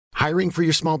Hiring for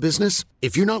your small business?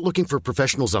 If you're not looking for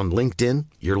professionals on LinkedIn,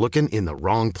 you're looking in the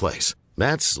wrong place.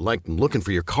 That's like looking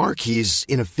for your car keys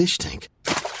in a fish tank.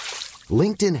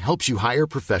 LinkedIn helps you hire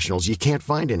professionals you can't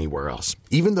find anywhere else,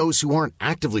 even those who aren't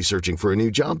actively searching for a new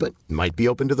job but might be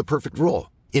open to the perfect role.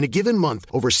 In a given month,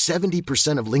 over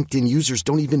 70% of LinkedIn users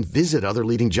don't even visit other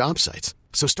leading job sites.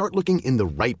 So start looking in the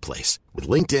right place. With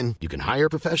LinkedIn, you can hire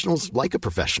professionals like a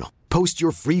professional. Post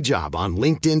your free job on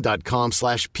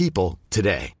linkedin.com/people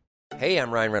today. Hey,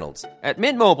 I'm Ryan Reynolds. At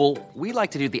Mint Mobile, we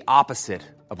like to do the opposite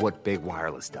of what Big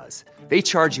Wireless does. They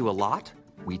charge you a lot,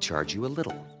 we charge you a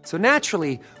little. So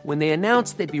naturally, when they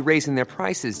announced they'd be raising their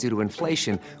prices due to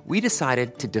inflation, we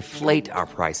decided to deflate our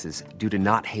prices due to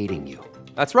not hating you.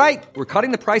 That's right. We're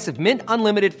cutting the price of Mint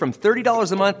Unlimited from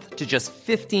 $30 a month to just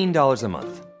 $15 a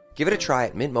month. Give it a try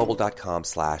at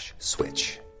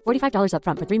mintmobile.com/switch. $45 up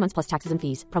front for 3 months plus taxes and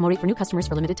fees. Promo rate for new customers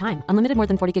for limited time. Unlimited more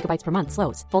than 40 gigabytes per month.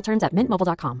 Slows full terms at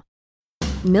mintmobile.com.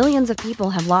 Millions of people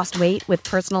have lost weight with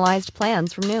personalized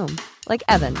plans from Noom. Like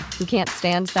Evan, who can't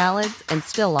stand salads and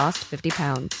still lost 50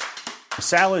 pounds.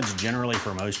 Salads generally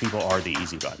for most people are the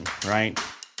easy button, right?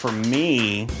 For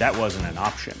me, that wasn't an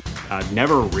option. I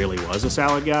never really was a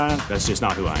salad guy. That's just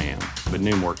not who I am. But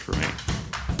Noom worked for me.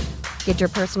 Get your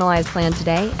personalized plan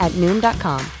today at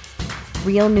Noom.com.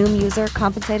 Real Noom user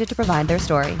compensated to provide their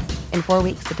story. In 4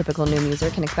 weeks, the typical Noom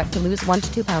user can expect to lose 1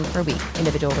 to 2 pounds per week.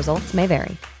 Individual results may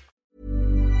vary.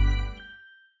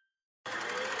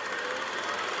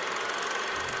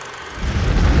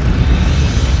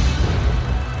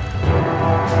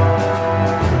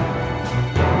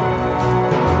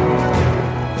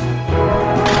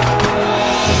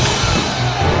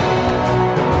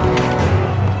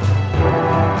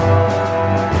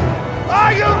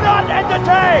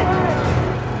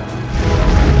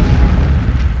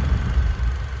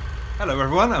 Hello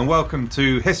everyone and welcome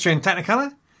to History and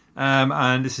Technicolor,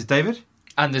 and this is David.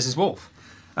 And this is Wolf.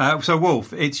 So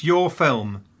Wolf, it's your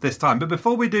film this time, but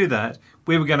before we do that,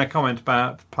 we were going to comment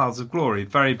about Paths of Glory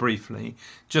very briefly,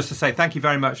 just to say thank you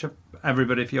very much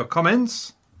everybody for your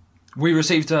comments. We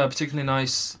received a particularly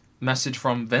nice message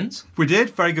from Vince. We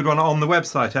did, very good one on the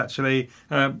website actually,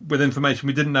 with information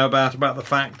we didn't know about the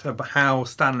fact of how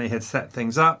Stanley had set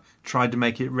things up, tried to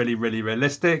make it really, really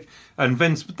realistic, and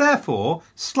Vince, therefore,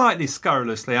 slightly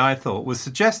scurrilously, I thought, was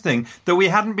suggesting that we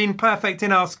hadn't been perfect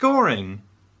in our scoring.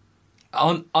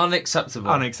 Unacceptable.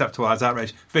 Unacceptable, that's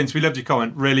outrage. Vince, we loved your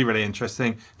comment, really, really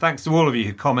interesting. Thanks to all of you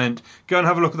who comment. Go and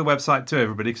have a look at the website too,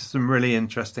 everybody, because some really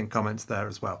interesting comments there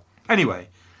as well. Anyway,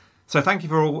 so thank you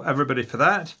for everybody for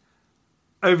that.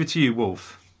 Over to you,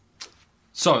 Wolf.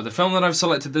 So, the film that I've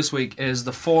selected this week is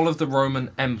The Fall of the Roman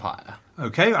Empire.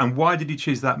 Okay, and why did you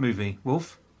choose that movie,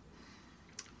 Wolf?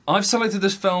 I've selected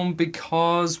this film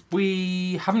because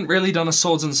we haven't really done a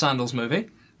Swords and Sandals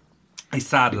movie. A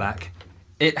sad lack.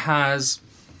 It has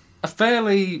a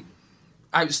fairly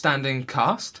outstanding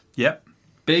cast. Yep.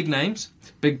 Big names,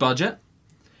 big budget,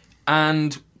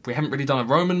 and we haven't really done a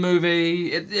Roman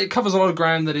movie. It covers a lot of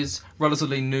ground that is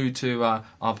relatively new to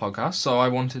our podcast, so I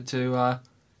wanted to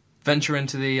venture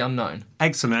into the unknown.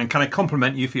 Excellent, and can I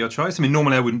compliment you for your choice? I mean,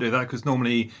 normally I wouldn't do that because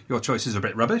normally your choices are a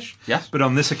bit rubbish. Yes. But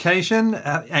on this occasion,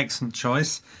 excellent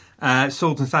choice.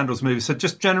 Swords and Sandals movies. So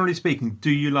just generally speaking,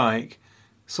 do you like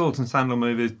Swords and Sandal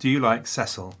movies? Do you like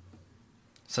Cecil?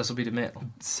 Cecil B. DeMille.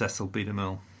 Cecil B.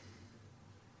 DeMille.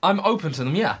 I'm open to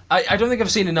them, yeah. I don't think I've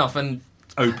seen enough, and...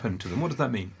 Open to them? What does that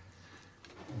mean?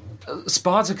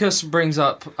 Spartacus brings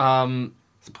up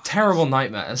terrible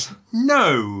nightmares.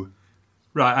 No!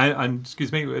 Right, and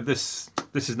excuse me, this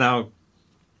is now...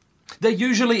 They're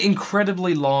usually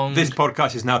incredibly long. This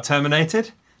podcast is now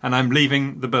terminated, and I'm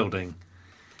leaving the building.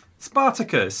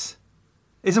 Spartacus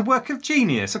is a work of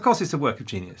genius. Of course it's a work of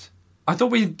genius. I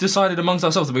thought we decided amongst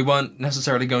ourselves that we weren't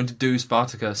necessarily going to do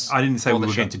Spartacus. I didn't say we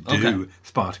were going to do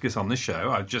Spartacus on the show.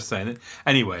 I was just saying it.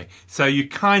 Anyway, so you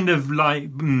kind of like...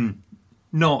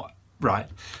 not... Right.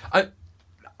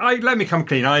 Let me come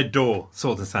clean. I adore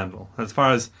Sword and Sandal. As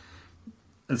far as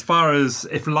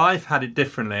if life had it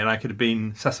differently and I could have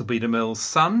been Cecil B. DeMille's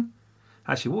son...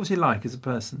 Actually, what was he like as a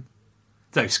person?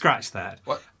 So, scratch that.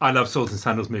 What? I love Swords and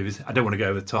Sandals movies. I don't want to go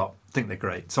over the top. I think they're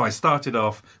great. So I started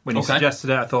off, when you suggested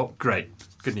it, I thought, great,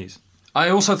 good news. I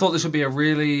also thought this would be a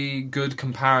really good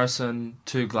comparison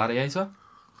to Gladiator.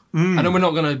 I know we're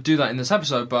not going to do that in this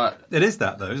episode, but... It is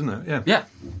that, though, isn't it? Yeah. Yeah.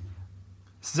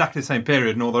 It's exactly the same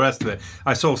period and all the rest of it.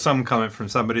 I saw some comment from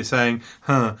somebody saying,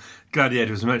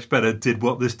 Gladiator was much better, did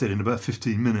what this did in about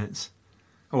 15 minutes.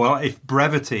 Well, if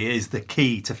brevity is the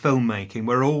key to filmmaking,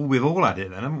 we've all had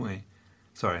it then, haven't we?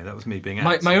 Sorry, that was me being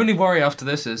My only worry after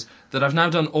this is that I've now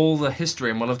done all the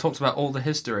history, and while I've talked about all the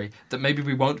history, that maybe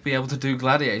we won't be able to do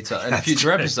Gladiator in a future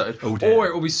true. episode. Oh, dear. Or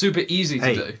it will be super easy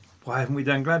to do. Why haven't we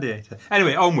done Gladiator?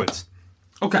 Anyway, onwards.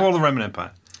 Okay. Fall of the Roman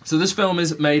Empire. So this film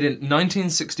is made in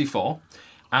 1964,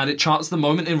 and it charts the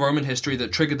moment in Roman history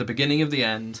that triggered the beginning of the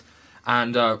end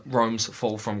and Rome's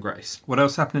fall from grace. What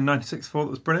else happened in 1964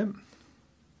 that was brilliant?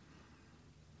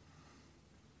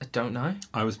 I don't know.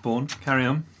 I was born. Carry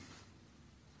on.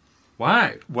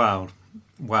 Wow.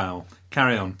 Wow.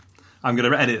 Carry on. I'm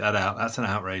going to edit that out. That's an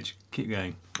outrage. Keep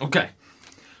going. Okay.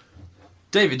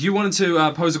 David, you wanted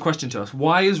to pose a question to us.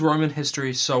 Why is Roman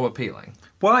history so appealing?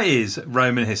 Why is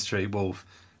Roman history, Wolf,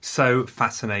 so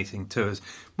fascinating to us?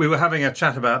 We were having a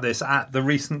chat about this at the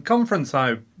recent conference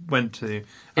I went to.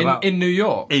 In New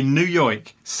York? In New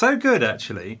York. So good,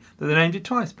 actually, that they named it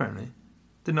twice, apparently.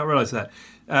 Did not realise that.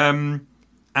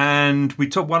 And we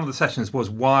talked, one of the sessions was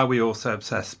why are we all so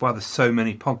obsessed, why there's so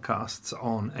many podcasts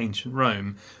on ancient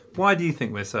Rome. Why do you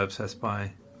think we're so obsessed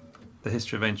by the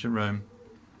history of ancient Rome?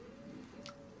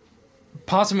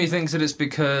 Part of me thinks that it's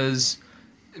because,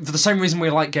 for the same reason we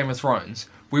like Game of Thrones,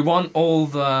 we want all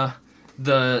the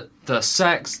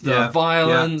sex, the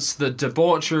violence, the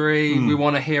debauchery. We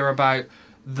want to hear about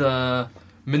the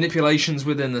manipulations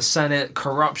within the Senate,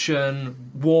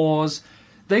 corruption, wars.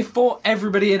 They fought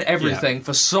everybody and everything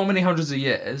for so many hundreds of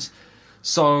years.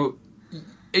 So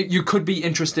you could be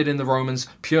interested in the Romans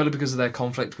purely because of their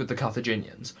conflict with the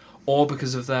Carthaginians, or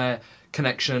because of their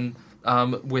connection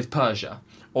with Persia,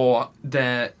 or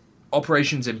their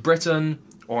operations in Britain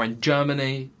or in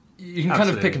Germany. You can kind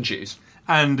of pick and choose.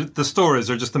 And the stories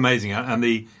are just amazing, and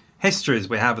the histories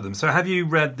we have of them. So have you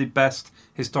read the best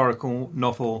historical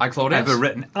novel ever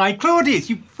written? I, Claudius!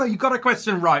 You got a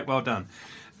question right. Well done.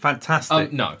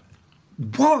 Fantastic. No.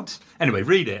 What? Anyway,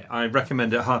 read it. I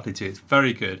recommend it heartily to you. It's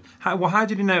very good. How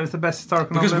did you know it was the best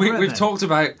historical novel ever written? Because we've talked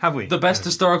about the best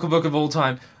historical book of all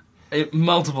time in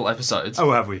multiple episodes.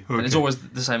 Oh, have we? Okay. And it's always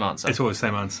the same answer. It's always the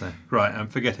same answer. Right, I'm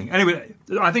forgetting. Anyway,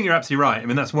 I think you're absolutely right. I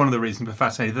mean, that's one of the reasons we're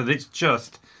fascinated, that it's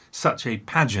just such a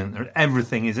pageant.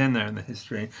 Everything is in there in the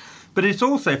history. But it's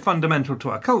also fundamental to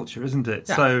our culture, isn't it?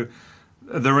 Yeah. So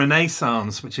the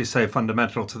Renaissance, which is so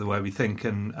fundamental to the way we think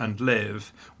and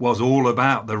live, was all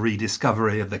about the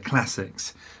rediscovery of the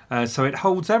classics. So it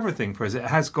holds everything for us. It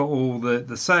has got all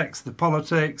the sex, the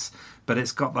politics, but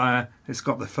it's got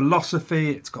the philosophy,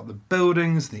 it's got the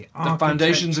buildings, the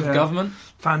foundations of government.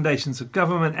 Foundations of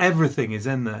government, everything is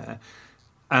in there.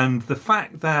 And the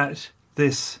fact that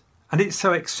and it's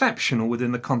so exceptional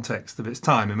within the context of its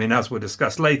time. I mean, as we'll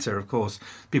discuss later, of course,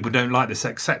 people don't like this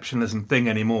exceptionalism thing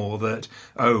anymore, that,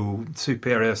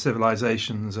 superior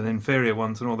civilizations and inferior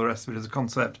ones and all the rest of it is a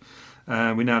concept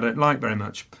we now don't like very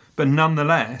much. But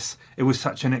nonetheless, it was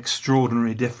such an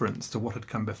extraordinary difference to what had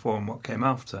come before and what came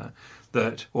after,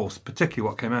 or particularly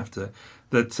what came after,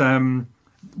 that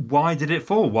why did it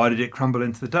fall? Why did it crumble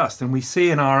into the dust? And we see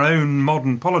in our own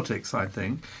modern politics, I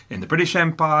think, in the British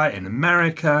Empire, in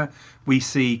America, we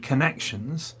see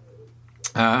connections.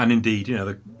 And indeed,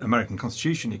 the American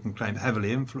Constitution, you can claim,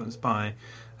 heavily influenced by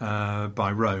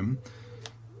Rome.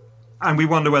 And we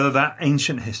wonder whether that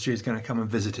ancient history is going to come and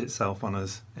visit itself on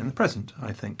us in the present,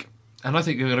 I think. And I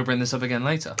think you're going to bring this up again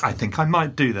later. I think I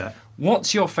might do that.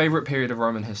 What's your favourite period of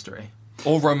Roman history?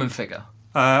 Or Roman figure?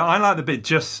 I like the bit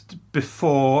just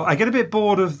before. I get a bit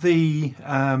bored of the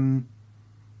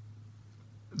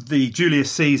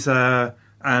Julius Caesar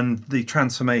and the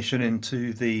transformation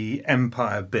into the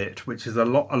empire bit, which is a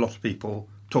lot of people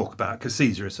talk about, because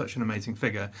Caesar is such an amazing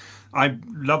figure. I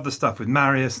love the stuff with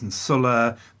Marius and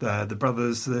Sulla, the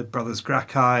brothers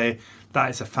Gracchi. That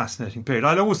is a fascinating period.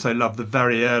 I also love the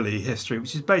very early history,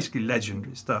 which is basically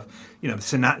legendary stuff.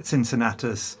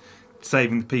 Cincinnatus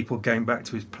saving the people, going back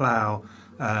to his plough.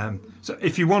 So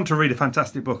if you want to read a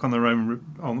fantastic book on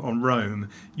Rome,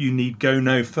 you need go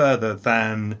no further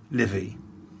than Livy,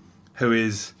 who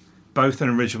is both an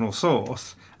original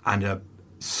source and a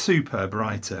superb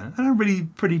writer and a really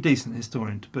pretty decent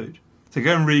historian to boot. So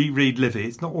go and read Livy.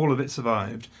 It's not all of it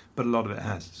survived, but a lot of it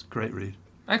has. It's a great read.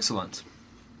 Excellent.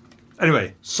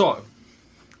 Anyway. So,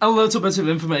 a little bit of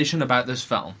information about this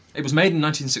film. It was made in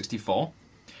 1964.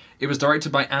 It was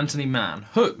directed by Anthony Mann,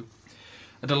 who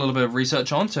I did a little bit of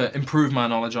research on to improve my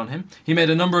knowledge on him. He made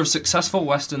a number of successful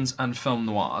westerns and film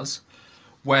noirs,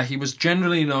 where he was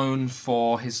generally known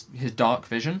for his dark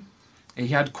vision. He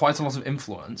had quite a lot of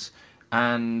influence,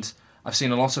 and I've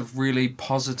seen a lot of really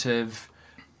positive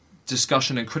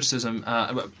discussion and criticism,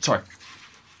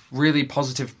 really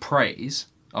positive praise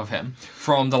of him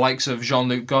from the likes of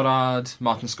Jean-Luc Godard,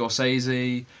 Martin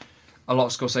Scorsese. A lot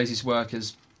of Scorsese's work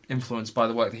is influenced by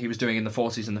the work that he was doing in the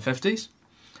 40s and the 50s.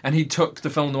 And he took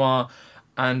the film noir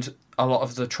and a lot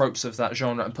of the tropes of that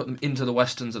genre and put them into the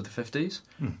westerns of the 50s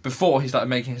before he started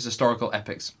making his historical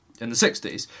epics in the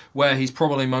 60s, where he's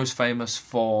probably most famous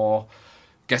for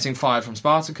getting fired from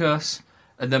Spartacus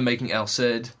and then making El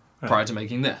Cid prior to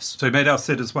making this. So he made El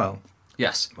Cid as well?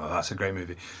 Yes. Well, that's a great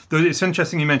movie. Though it's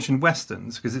interesting you mentioned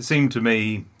westerns, because it seemed to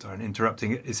me, sorry, I'm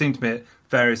interrupting, it seemed to me at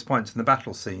various points in the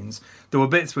battle scenes, there were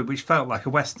bits which felt like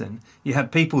a western. You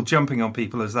had people jumping on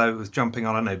people as though it was jumping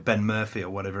on, I don't know, Ben Murphy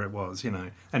or whatever it was, you know.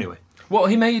 Anyway. Well,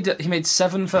 he made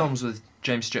 7 films with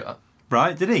James Stewart.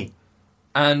 Right, did he?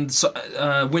 And so,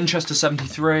 Winchester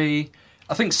 73,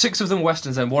 I think 6 of them were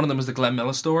westerns, and one of them was the Glenn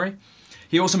Miller story.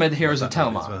 He also made The Heroes of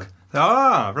Telemark. Well.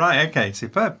 Ah, right, okay,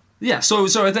 superb. Yeah, so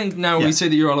I think now we see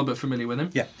that you're a little bit familiar with him.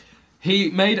 Yeah.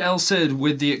 He made El Cid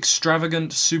with the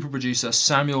extravagant super producer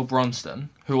Samuel Bronston,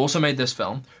 who also made this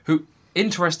film, who,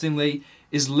 interestingly,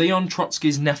 is Leon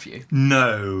Trotsky's nephew.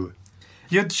 No.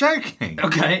 You're joking.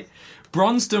 Okay.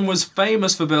 Bronston was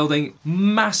famous for building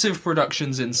massive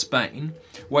productions in Spain,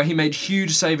 where he made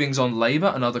huge savings on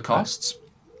labour and other costs.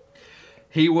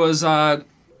 He was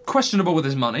questionable with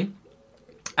his money.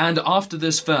 And after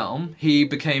this film, he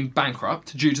became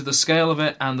bankrupt due to the scale of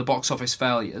it and the box office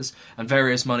failures and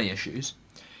various money issues.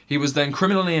 He was then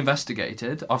criminally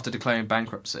investigated after declaring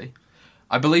bankruptcy.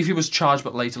 I believe he was charged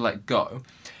but later let go.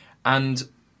 And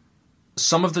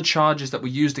some of the charges that were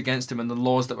used against him and the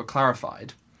laws that were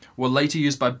clarified were later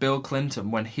used by Bill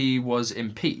Clinton when he was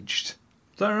impeached.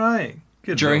 Is that right?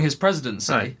 Good during Lord. his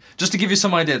presidency. Right. Just to give you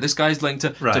some idea, this guy's linked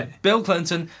to Bill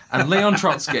Clinton and Leon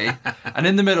Trotsky, and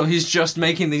in the middle he's just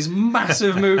making these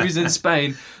massive movies in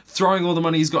Spain, throwing all the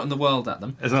money he's got in the world at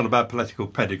them. It's not a bad political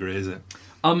pedigree, is it?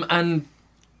 And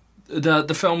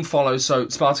the film follows, so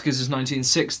Spartacus is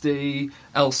 1960,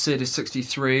 El Cid is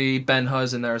 63,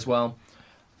 Ben-Hur's in there as well.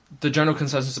 The general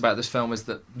consensus about this film is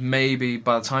that maybe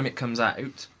by the time it comes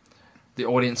out, the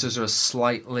audiences are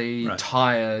slightly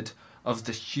tired of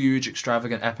the huge,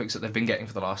 extravagant epics that they've been getting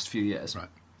for the last few years. Right.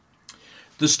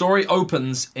 The story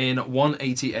opens in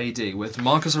 180 AD with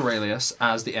Marcus Aurelius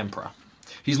as the emperor.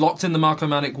 He's locked in the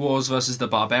Marcomannic Wars versus the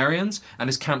barbarians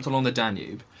and is camped along the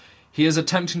Danube. He is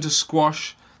attempting to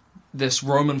squash this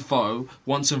Roman foe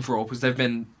once and for all because they've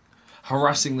been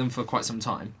harassing them for quite some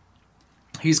time.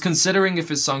 He's considering if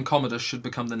his son Commodus should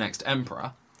become the next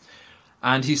emperor,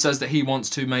 and he says that he wants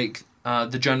to make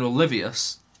the general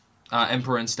Livius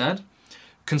emperor instead.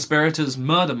 Conspirators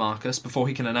murder Marcus before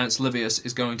he can announce Livius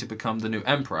is going to become the new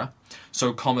emperor,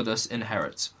 so Commodus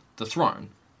inherits the throne.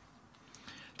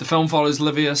 The film follows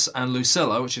Livius and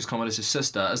Lucilla, which is Commodus'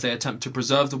 sister, as they attempt to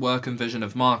preserve the work and vision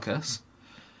of Marcus.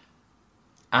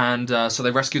 And so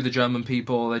they rescue the German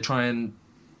people, they try and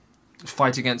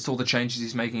fight against all the changes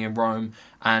he's making in Rome,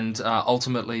 and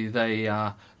ultimately they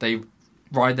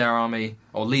ride their army,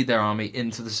 or lead their army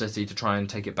into the city to try and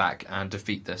take it back and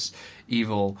defeat this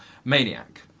evil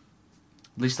maniac.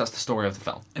 At least that's the story of the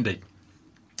film. Indeed.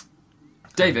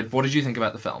 David, what did you think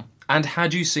about the film? And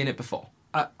had you seen it before?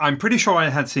 I'm pretty sure I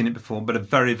had seen it before, but a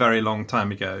very, very long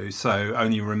time ago, so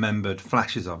only remembered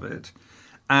flashes of it.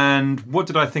 And what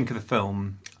did I think of the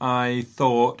film? I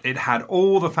thought it had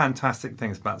all the fantastic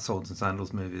things about Swords and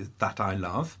Sandals movies that I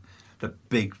love. The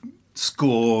big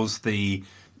scores, the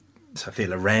Sophia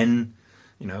Loren,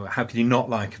 you know, how could you not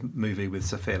like a movie with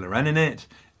Sophia Loren in it?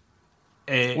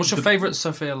 What's your favourite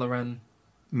Sophia Loren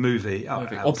movie?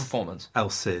 or performance? El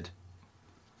Cid.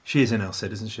 She is in El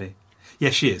Cid, isn't she?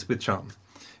 Yes, she is, with Charlton.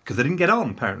 Because they didn't get on,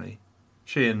 apparently.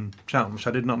 She and Charlton, which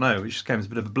I did not know, which came as a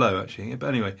bit of a blow, actually. But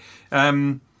anyway.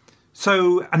 And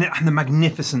the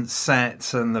magnificent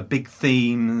sets and the big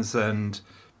themes and,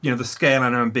 you know, the scale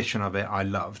and ambition of it, I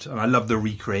loved. And I loved the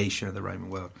recreation of the Roman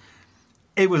world.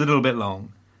 It was a little bit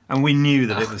long, and we knew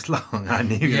that it was long. I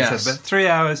knew yes. But 3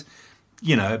 hours,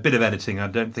 you know, a bit of editing, I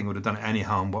don't think would have done it any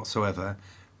harm whatsoever.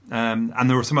 And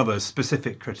there were some other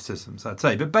specific criticisms, I'd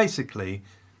say. But basically,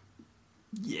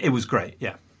 it was great,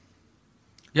 yeah.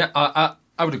 Yeah,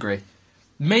 I would agree.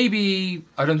 Maybe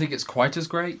I don't think it's quite as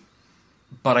great,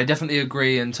 but I definitely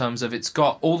agree in terms of it's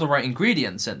got all the right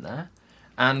ingredients in there,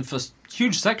 and for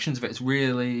huge sections of it, it's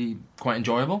really quite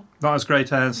enjoyable. Not as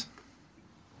great as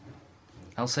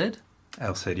El Cid?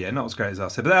 El Cid, yeah, not as great as El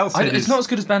Cid. But El Cid it's not as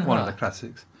good as Ben-Hur. One of the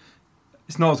classics.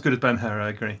 It's not as good as Ben-Hur, I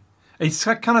agree. It's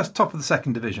kind of top of the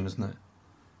second division, isn't it?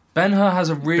 Ben-Hur has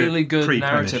a really good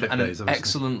narrative and days, an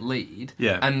excellent lead.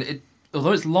 Yeah. And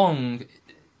although it's long,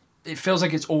 it feels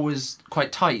like it's always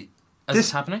quite tight as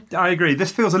it's happening. I agree.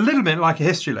 This feels a little bit like a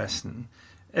history lesson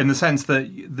in the sense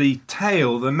that the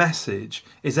tale, the message,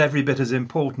 is every bit as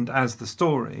important as the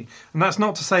story. And that's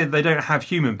not to say that they don't have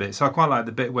human bits. So I quite like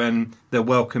the bit when they're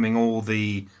welcoming all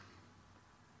the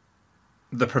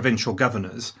provincial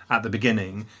governors at the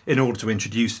beginning in order to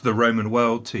introduce the Roman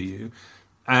world to you.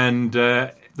 And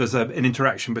there's an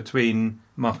interaction between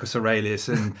Marcus Aurelius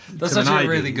and That's Simonides, actually a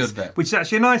really good bit. which is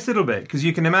actually a nice little bit, because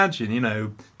you can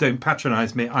imagine, don't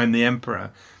patronise me, I'm the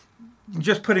emperor.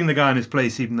 Just putting the guy in his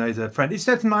place, even though he's a friend, it's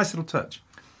just a nice little touch.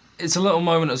 It's a little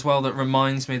moment as well that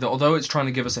reminds me that although it's trying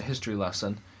to give us a history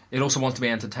lesson, it also wants to be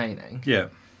entertaining. Yeah.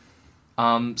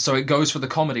 So it goes for the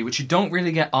comedy, which you don't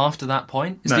really get after that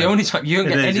point. It's No. the only time you don't It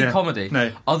get is, any yeah. comedy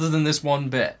No. other than this one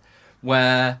bit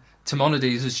where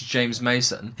Timonides, which is James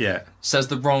Mason, Yeah. says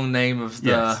the wrong name of the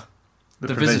Yes. The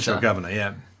provincial visitor. governor,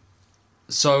 yeah.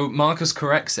 So Marcus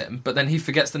corrects him, but then he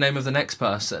forgets the name of the next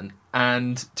person,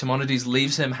 and Timonides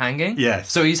leaves him hanging.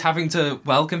 Yes. So he's having to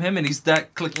welcome him, and he's there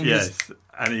clicking his... Yes,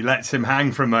 and he lets him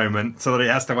hang for a moment so that he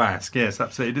has to ask. Yes,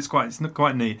 absolutely. It's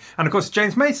quite neat. And of course,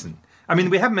 James Mason. I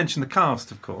mean, we haven't mentioned the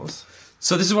cast, of course.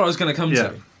 So this is what I was going to come Yeah.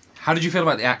 to. How did you feel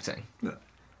about the acting?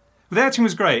 The acting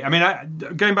was great. I mean,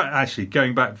 going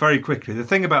back very quickly, the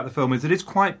thing about the film is that it's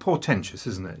quite portentous,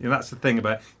 isn't it? That's the thing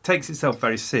about it. It takes itself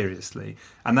very seriously,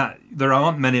 and that there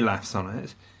aren't many laughs on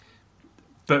it.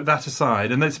 But that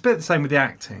aside, and it's a bit the same with the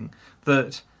acting,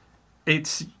 that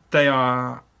they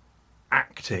are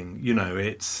acting.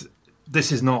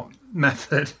 This is not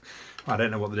method. I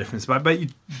don't know what the difference is, but do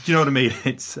you know what I mean?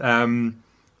 It's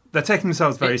they're taking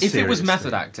themselves very seriously. If it was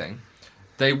method acting,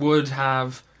 they would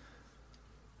have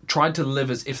tried to live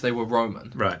as if they were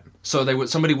Roman. Right. So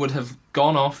somebody would have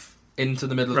gone off into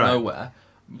the middle of nowhere,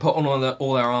 put on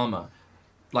all their armour,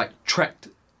 trekked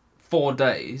 4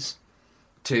 days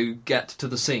to get to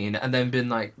the scene, and then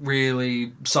been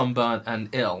really sunburnt and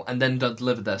ill, and then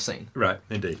delivered their scene. Right,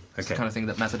 indeed. Okay. It's the kind of thing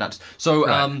that method actors. So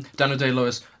Daniel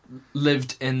Day-Lewis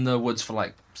lived in the woods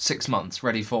for 6 months,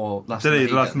 ready for Last of the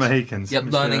Mohicans. Last of the Mohicans. Yep,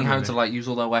 learning how to use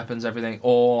all their weapons, everything,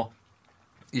 or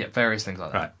various things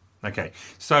like that. Right. Okay.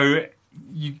 So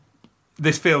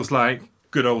this feels like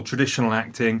good old traditional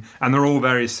acting, and they're all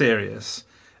very serious.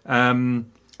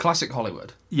 Classic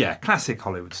Hollywood. Yeah, classic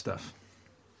Hollywood stuff.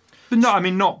 But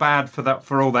not bad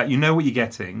for all that. You know what you're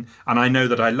getting, and I know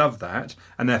that I love that,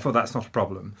 and therefore that's not a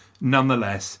problem.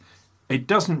 Nonetheless, it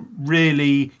doesn't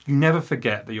really... You never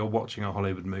forget that you're watching a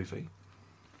Hollywood movie.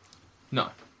 No.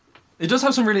 It does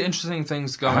have some really interesting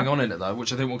things going on in it, though,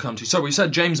 which I think we'll come to. So we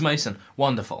said James Mason,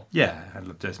 wonderful. Yeah, I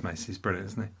love James Mason. He's brilliant,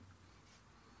 isn't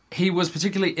he? He was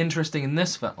particularly interesting in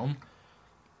this film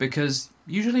because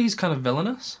usually he's kind of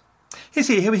villainous. Is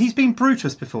he? He's been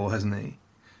Brutus before, hasn't he?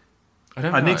 I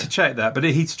don't know. I need to check that, but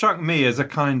he struck me as a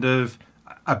kind of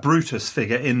a Brutus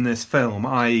figure in this film,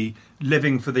 i.e.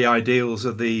 living for the ideals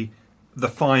of the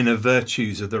finer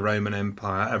virtues of the Roman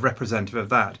Empire, a representative of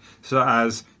that. So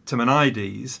as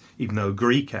Timonides, even though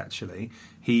Greek actually,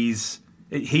 he's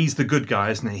the good guy,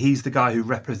 isn't he? He's the guy who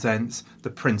represents the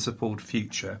principled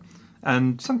future.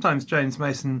 And sometimes James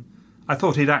Mason, I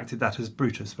thought he'd acted that as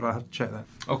Brutus, but I'll have to check that.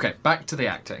 Okay, back to the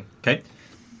acting. Okay.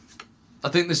 I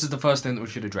think this is the first thing that we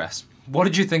should address. What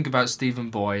did you think about Stephen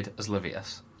Boyd as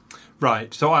Livius?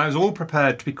 Right, so I was all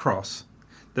prepared to be cross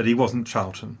that he wasn't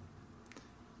Charlton.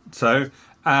 So,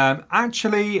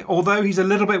 actually, although he's a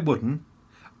little bit wooden,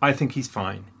 I think he's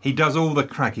fine. He does all the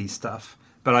craggy stuff,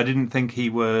 but I didn't think he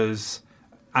was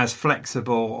as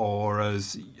flexible or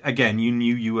as... Again, you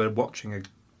knew you were watching a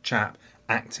chap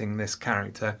acting this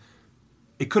character.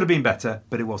 It could have been better,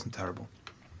 but it wasn't terrible.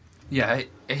 Yeah,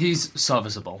 he's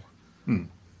serviceable.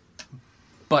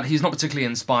 But he's not particularly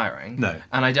inspiring. No.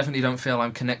 And I definitely don't feel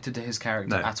I'm connected to his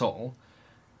character at all.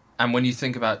 And when you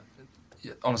think about...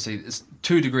 Honestly, it's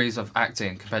 2 degrees of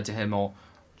acting compared to him or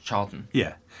Charlton.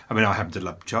 Yeah. I mean, I happen to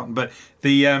love Charlton, but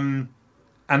the... and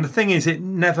the thing is, it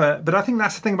never... But I think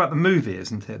that's the thing about the movie,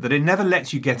 isn't it? That it never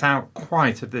lets you get out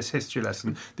quite of this history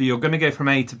lesson, that you're going to go from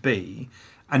A to B,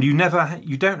 and you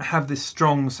don't have this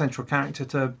strong central character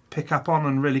to pick up on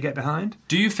and really get behind.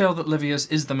 Do you feel that Livius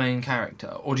is the main character,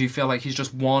 or do you feel like he's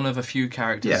just one of a few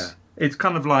characters? Yeah. It's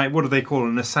kind of like, what do they call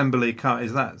an assembly car?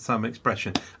 Is that some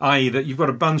expression? I.e. that you've got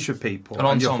a bunch of people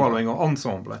and you're following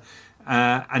ensemble,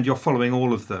 and you're following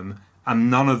all of them,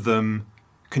 and none of them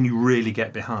can you really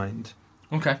get behind.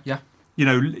 Okay, yeah.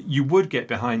 You would get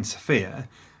behind Sophia.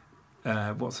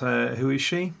 Who is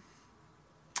she?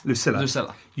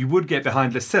 Lucilla. You would get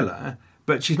behind Lucilla,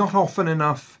 but she's not often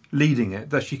enough leading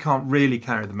it that she can't really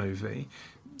carry the movie.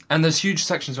 And there's huge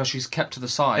sections where she's kept to the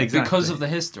side because of the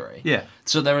history. Yeah.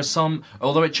 So there are some,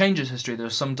 although it changes history, there are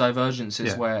some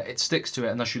divergences Yeah. where it sticks to it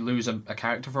unless you lose a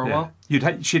character for a Yeah. while.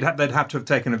 They'd have to have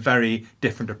taken a very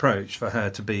different approach for her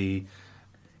to be.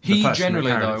 He person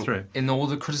generally, who carried it though, through. in all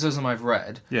the criticism I've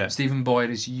read, Yeah. Stephen Boyd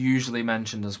is usually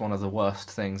mentioned as one of the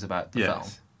worst things about the Yes. film.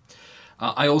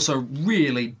 I also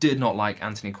really did not like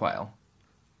Anthony Quayle.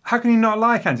 How can you not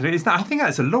like Anthony? I think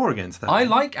that's a law against that. I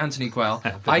like Anthony Quayle.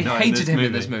 But I not hated him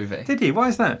in this movie. Did you? Why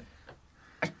is that?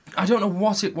 I don't know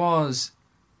what it was.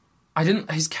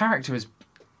 His character is...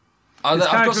 I've His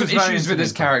got character some was very issues with his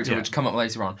incidental, character, yeah. which come up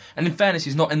later on. And in fairness,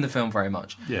 he's not in the film very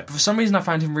much. Yeah. But for some reason, I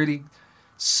found him really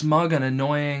smug and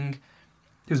annoying.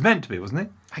 He was meant to be, wasn't he?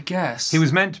 I guess. He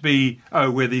was meant to be,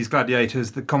 we're these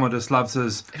gladiators, the Commodus loves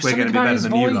us, There's we're going to something be about better his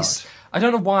than you voice. lot. I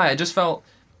don't know why. I just felt...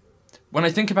 When I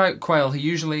think about Quayle, he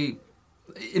usually...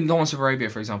 In Lawrence of Arabia,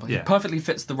 for example, he Yeah. perfectly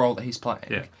fits the role that he's playing.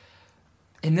 Yeah.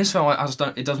 In this film, I just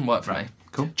don't... It doesn't work for Right. me.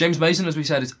 Cool. James Mason, as we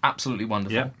said, is absolutely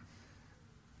wonderful. Yeah.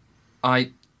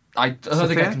 I don't think I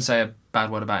Sophia? can say a bad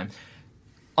word about him.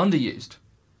 Underused.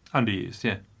 Underused,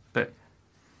 yeah. But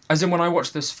As in, when I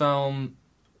watch this film,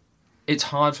 it's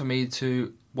hard for me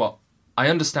to... I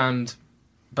understand,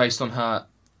 based on her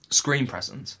screen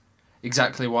presence,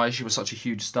 exactly why she was such a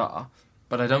huge star,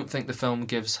 but I don't think the film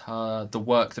gives her the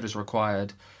work that is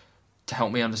required to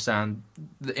help me understand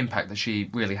the impact that she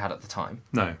really had at the time.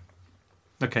 no.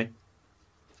 Okay.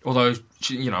 Although,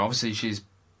 obviously she's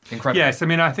incredible. Yes, I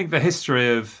mean, I think the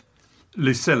history of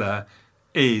Lucilla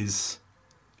is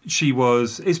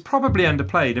probably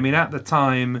underplayed. I mean, at the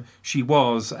time, she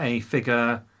was a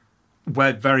figure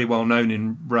very well known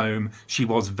in Rome. She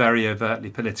was very overtly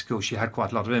political. She had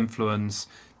quite a lot of influence.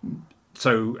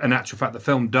 So, in actual fact, the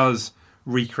film does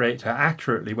recreate her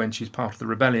accurately when she's part of the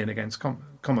rebellion against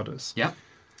Commodus. Yeah.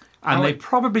 And they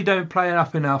probably don't play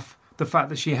up enough the fact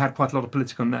that she had quite a lot of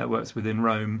political networks within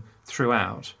Rome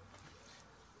throughout.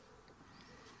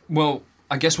 Well,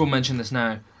 I guess we'll mention this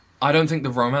now. I don't think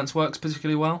the romance works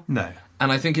particularly well. No.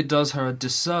 And I think it does her a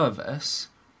disservice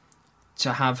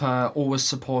to have her always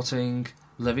supporting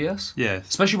Livius. Yes.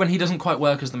 Especially when he doesn't quite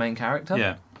work as the main character.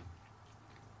 Yeah.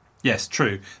 Yes,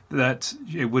 true. That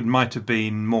it might have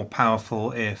been more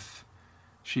powerful if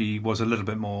she was a little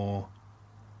bit more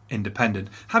independent.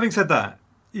 Having said that,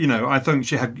 I think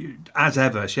she had, as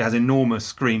ever, she has enormous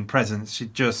screen presence. She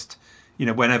just,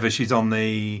 whenever she's on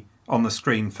the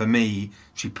screen, for me,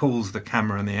 she pulls the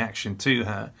camera and the action to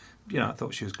her. I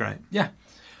thought she was great. Yeah.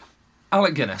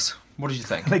 Alec Guinness, what did you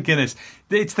think? Alec Guinness,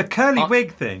 it's the curly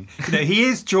wig thing. He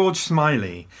is George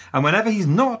Smiley, and whenever he's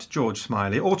not George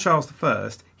Smiley or Charles I,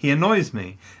 he annoys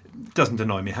me. Doesn't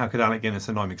annoy me. How could Alec Guinness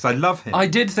annoy me? Because I love him. I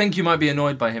did think you might be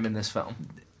annoyed by him in this film.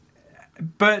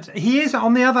 But he is,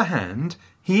 on the other hand,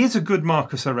 he is a good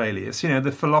Marcus Aurelius,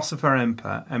 the philosopher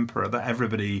emperor that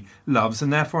everybody loves,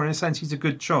 and therefore, in a sense, he's a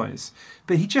good choice.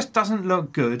 But he just doesn't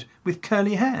look good with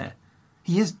curly hair.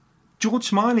 George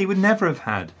Smiley would never have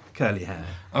had curly hair.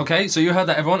 Okay, so you heard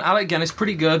that, everyone. Alec Guinness,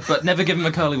 pretty good, but never give him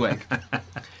a curly wig.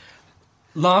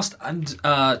 Last and...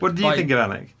 what do you think of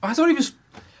Alec? I thought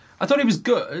he was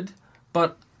good,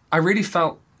 but I really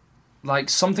felt like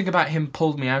something about him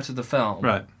pulled me out of the film.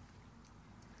 Right.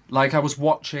 Like I was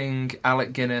watching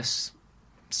Alec Guinness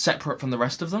separate from the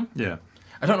rest of them. Yeah.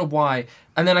 I don't know why.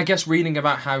 And then I guess reading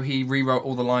about how he rewrote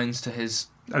all the lines to his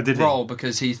role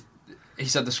because he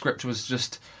said the script was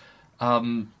just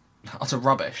utter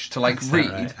rubbish to read.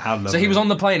 Right. How lovely. So he was on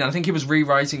the plane and I think he was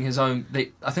rewriting his own...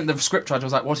 I think the script writer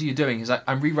was like, what are you doing? He's like,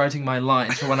 I'm rewriting my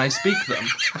lines for when I speak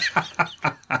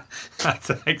them.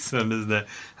 That's excellent, isn't it?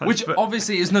 Which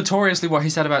obviously is notoriously what he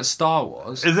said about Star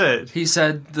Wars. Is it? He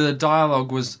said the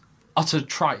dialogue was utter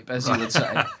tripe, as you would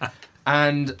say.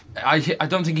 And I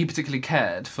don't think he particularly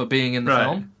cared for being in the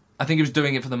film. I think he was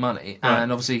doing it for the money. Right.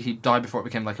 And obviously he died before it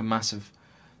became like a massive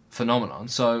phenomenon.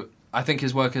 So I think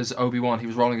his work as Obi-Wan, he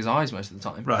was rolling his eyes most of the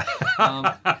time. Right.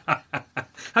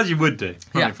 As you would do,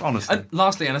 honestly. And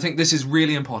lastly, and I think this is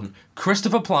really important,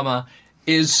 Christopher Plummer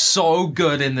is so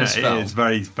good in this film. He is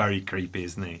very, very creepy,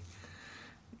 isn't he?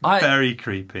 I Very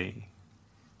creepy.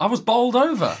 was bowled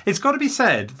over. It's got to be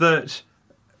said that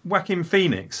Joaquin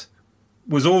Phoenix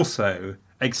was also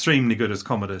extremely good as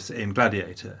Commodus in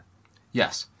Gladiator.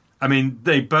 Yes. I mean,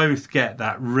 they both get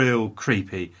that real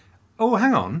creepy, oh,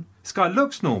 hang on, this guy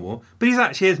looks normal, but he's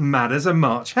actually as mad as a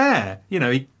March hare.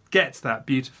 He gets that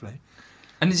beautifully.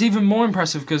 And it's even more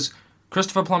impressive because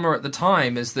Christopher Plummer at the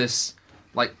time is this,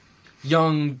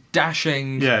 young,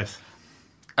 dashing... Yes.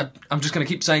 I'm just going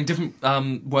to keep saying different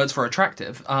words for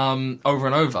attractive over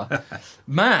and over.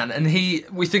 Man, and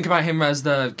we think about him as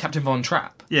the Captain Von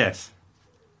Trapp. Yes.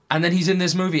 And then he's in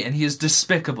this movie and he is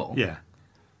despicable. Yeah.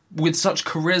 With such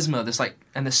charisma,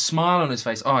 and this smile on his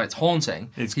face. Oh, it's haunting.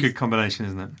 It's a good combination,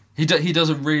 isn't it? He does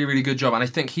a really, really good job, and I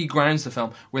think he grounds the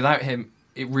film. Without him,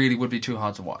 it really would be too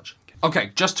hard to watch.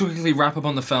 Okay, just to quickly wrap up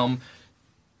on the film,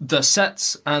 the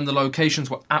sets and the locations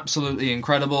were absolutely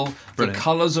incredible. Brilliant. The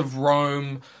colours of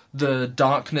Rome, the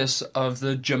darkness of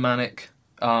the Germanic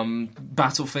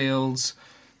battlefields,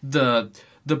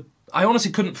 I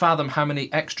honestly couldn't fathom how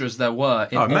many extras there were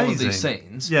in all of these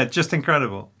scenes. Yeah, just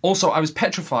incredible. Also, I was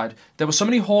petrified. There were so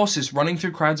many horses running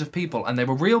through crowds of people, and they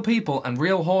were real people and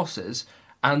real horses,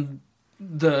 and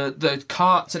the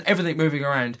carts and everything moving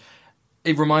around.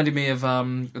 It reminded me of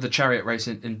the chariot race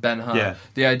in Ben-Hur. Yeah.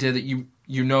 The idea that you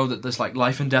know that there's like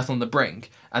life and death on the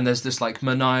brink, and there's this like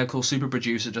maniacal super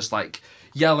producer just like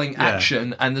yelling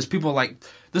action, and there's people like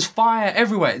there's fire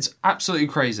everywhere. It's absolutely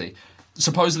crazy.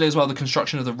 Supposedly as well, the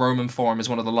construction of the Roman Forum is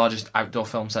one of the largest outdoor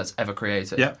film sets ever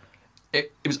created. Yeah.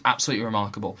 It was absolutely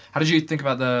remarkable. How did you think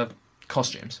about the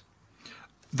costumes?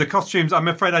 The costumes, I'm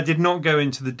afraid I did not go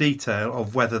into the detail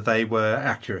of whether they were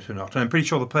accurate or not. And I'm pretty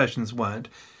sure the Persians weren't.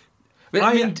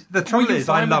 I mean, the trouble is,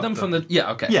 I love them. From the,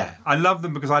 yeah, okay. Yeah, I love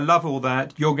them because I love all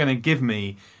that. You're going to give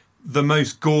me the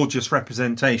most gorgeous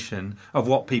representation of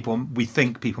what we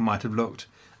think people might have looked.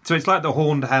 So it's like the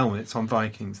horned helmets on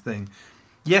Vikings thing.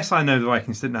 Yes, I know the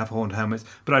Vikings didn't have horned helmets,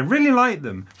 but I really like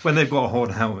them when they've got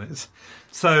horned helmets.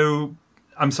 So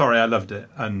I'm sorry, I loved it.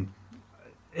 And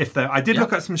I did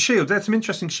look at some shields. They had some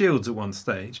interesting shields at one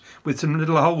stage with some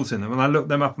little holes in them, and I looked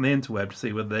them up on the interweb to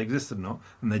see whether they existed or not,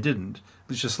 and they didn't,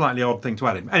 which is a slightly odd thing to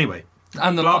add in. Anyway,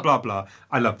 and blah, blah.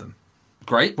 I love them.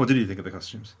 Great. What did you think of the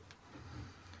costumes?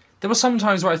 There were some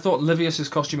times where I thought Livius's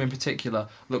costume in particular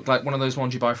looked like one of those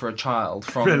ones you buy for a child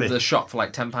from the shop for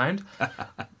like £10.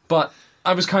 But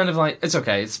I was kind of like, it's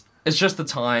okay. It's just the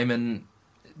time, and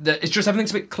it's just everything's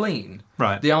a bit clean.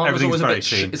 Right. The armor's always a very bit.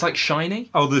 clean. It's like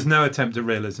shiny. Oh, there's no attempt at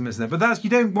realism, isn't there? But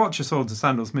you don't watch a Swords and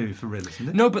Sandals movie for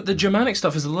realism. No, but the Germanic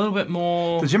stuff is a little bit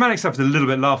more. The Germanic stuff is a little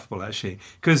bit laughable, actually,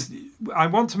 because I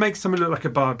want to make somebody look like a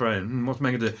barbarian. And what am I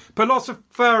going to do? Put lots of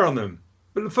fur on them.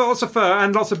 Lots of fur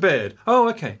and lots of beard. Oh,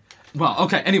 okay. Well,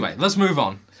 okay. Anyway, let's move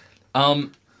on.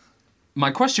 My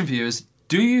question for you is: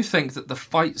 do you think that the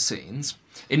fight scenes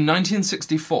in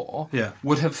 1964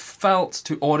 would have felt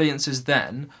to audiences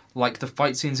then like the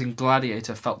fight scenes in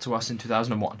Gladiator felt to us in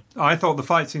 2001? I thought the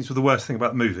fight scenes were the worst thing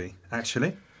about the movie,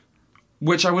 actually.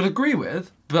 Which I would agree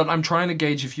with, but I'm trying to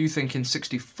gauge if you think in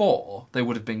 64 they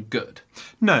would have been good.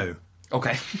 No.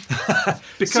 Okay.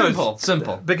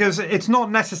 Simple. Because it's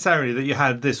not necessarily that you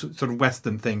had this sort of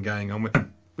Western thing going on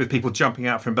with people jumping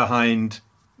out from behind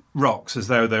rocks as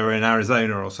though they were in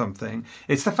Arizona or something.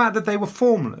 It's the fact that they were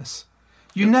formless.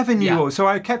 You never knew what. So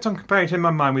I kept on comparing it in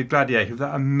my mind with Gladiator, with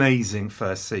that amazing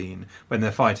first scene when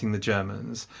they're fighting the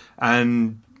Germans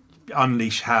and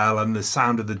unleash hell and the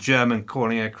sound of the German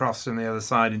calling across from the other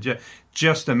side. And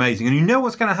just amazing. And you know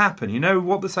what's going to happen. You know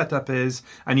what the setup is,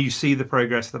 and you see the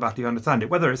progress of the battle. You understand it.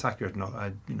 Whether it's accurate or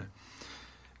not,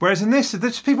 Whereas in this,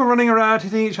 there's people running around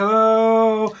hitting each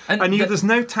other, there's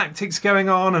no tactics going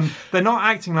on, and they're not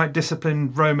acting like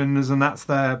disciplined Romans, and that's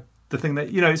the thing that,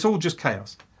 it's all just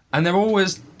chaos. And they're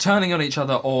always turning on each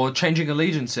other or changing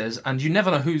allegiances, and you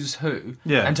never know who's who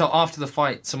until after the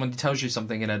fight somebody tells you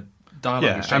something in a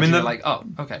dialogue exchange, and you're like, oh,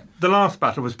 okay. The last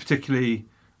battle was particularly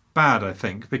bad, I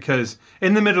think, because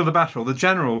in the middle of the battle, the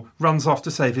general runs off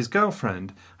to save his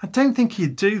girlfriend. I don't think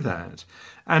he'd do that.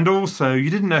 And also, you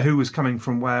didn't know who was coming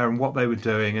from where and what they were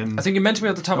doing. And I think you're meant to be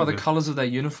able to tell by the colours of their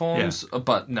uniforms,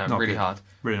 but no, not really good. Hard.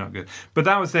 Really not good. But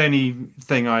that was the only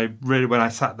thing when I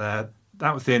sat there,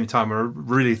 that was the only time I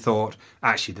really thought,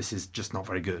 actually, this is just not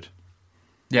very good.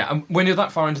 Yeah, and when you're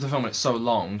that far into the film and it's so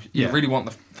long, you really want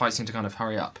the fight scene to kind of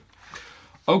hurry up.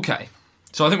 Okay,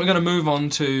 so I think we're going to move on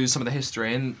to some of the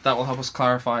history, and that will help us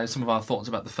clarify some of our thoughts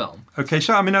about the film. Okay,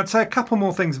 sure. I'd say a couple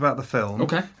more things about the film.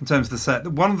 Okay. In terms of the set.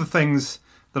 One of the things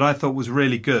that I thought was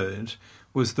really good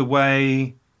was the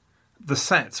way the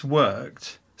sets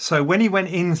worked. So when you went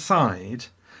inside,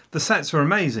 the sets were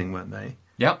amazing, weren't they?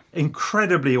 Yep.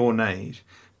 Incredibly ornate.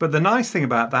 But the nice thing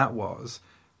about that was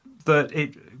that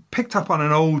it picked up on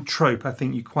an old trope I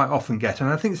think you quite often get, and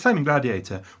I think the same in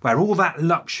Gladiator, where all that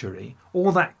luxury,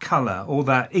 all that colour, all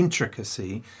that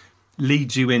intricacy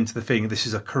leads you into the feeling this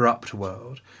is a corrupt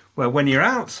world, where when you're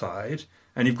outside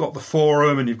and you've got the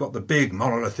Forum and you've got the big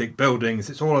monolithic buildings,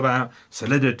 it's all about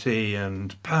solidity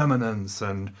and permanence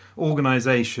and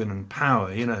organisation and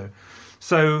power,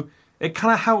 So it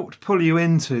kind of helped pull you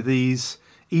into these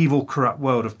evil, corrupt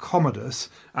world of Commodus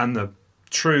and the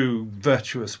true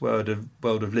virtuous world of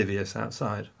Livius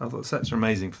outside. I thought the sets are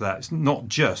amazing for that. It's not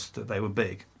just that they were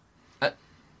big.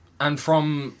 And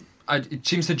it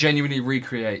seems to genuinely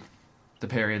recreate the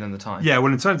period and the time. Yeah,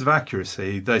 well, in terms of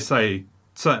accuracy, they say,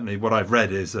 certainly what I've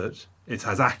read is that it's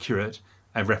as accurate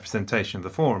a representation of the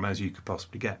Forum as you could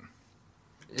possibly get.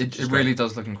 It really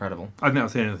does look incredible. I've never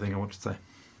seen anything I want to say.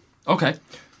 Okay,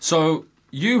 so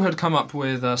you had come up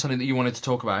with something that you wanted to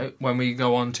talk about when we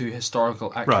go on to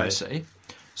historical accuracy. Right.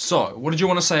 So, what did you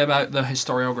want to say about the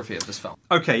historiography of this film?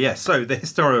 Okay, yes, so the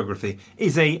historiography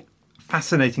is a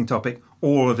fascinating topic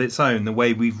all of its own, the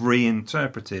way we've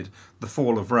reinterpreted the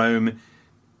fall of Rome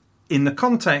in the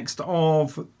context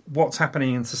of what's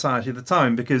happening in society at the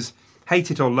time, because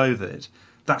hate it or loathe it,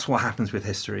 that's what happens with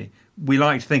history. We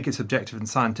like to think it's objective and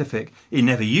scientific. It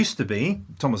never used to be.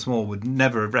 Thomas More would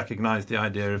never have recognised the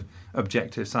idea of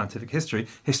objective scientific history.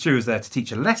 History was there to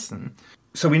teach a lesson.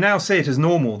 So we now see it as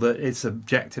normal that it's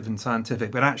objective and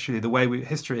scientific, but actually the way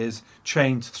history has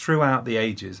changed throughout the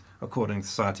ages, according to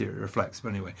society it reflects. But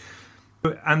anyway,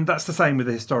 and that's the same with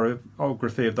the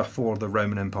historiography of the fall of the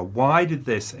Roman Empire. Why did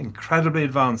this incredibly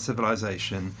advanced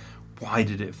civilization, why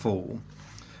did it fall?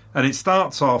 And it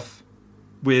starts off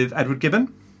with Edward Gibbon.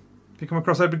 Have you come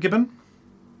across Edward Gibbon?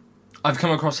 I've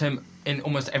come across him in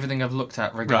almost everything I've looked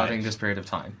at regarding this period of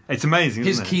time. It's amazing,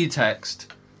 isn't it? His key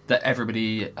text that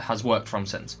everybody has worked from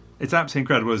since. It's absolutely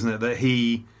incredible, isn't it, that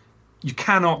you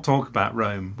cannot talk about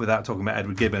Rome without talking about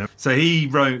Edward Gibbon. So he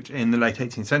wrote in the late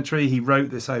 18th century, he wrote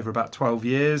this over about 12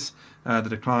 years, the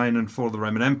decline and fall of the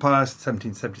Roman Empire,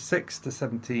 1776 to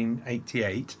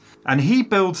 1788. And he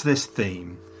builds this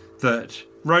theme that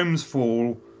Rome's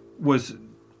fall was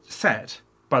set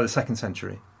by the 2nd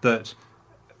century, that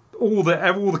all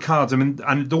the cards,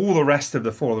 and all the rest of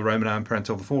the fall of the Roman Empire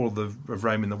until the fall of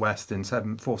Rome in the West in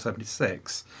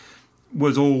 476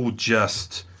 was all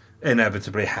just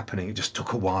inevitably happening. It just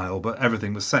took a while, but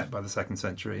everything was set by the 2nd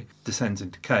century, descends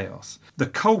into chaos. The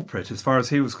culprit, as far as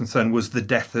he was concerned, was the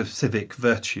death of civic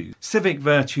virtues. Civic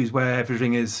virtues where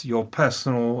everything is your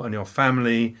personal and your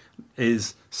family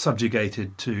is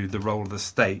subjugated to the role of the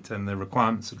state and the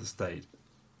requirements of the state.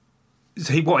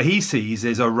 So what he sees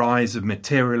is a rise of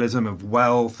materialism, of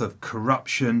wealth, of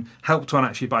corruption, helped on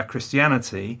actually by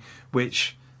Christianity,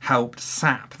 which helped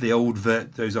sap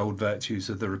those old virtues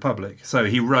of the Republic. So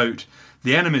he wrote,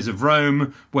 "The enemies of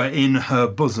Rome were in her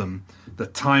bosom, the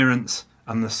tyrants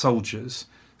and the soldiers."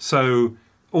 So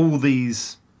all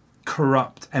these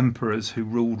corrupt emperors who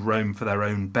ruled Rome for their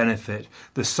own benefit,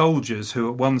 the soldiers who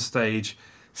at one stage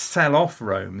sell off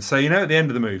Rome. So at the end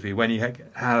of the movie, when you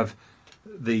have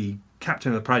the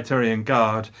captain of the Praetorian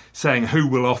Guard saying, "Who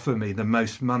will offer me the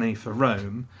most money for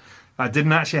Rome?" That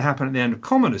didn't actually happen at the end of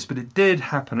Commodus, but it did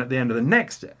happen at the end of the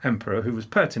next emperor, who was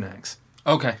Pertinax.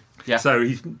 Okay, yeah. So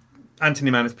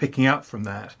Anthony Mann is picking up from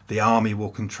that. The army will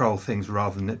control things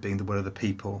rather than it being the will of the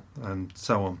people, and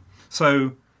so on.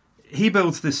 So he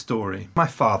builds this story. My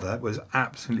father was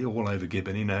absolutely all over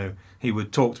Gibbon. He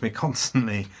would talk to me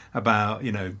constantly about,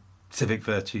 civic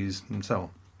virtues and so on.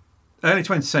 Early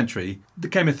 20th century, there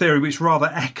came a theory which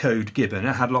rather echoed Gibbon.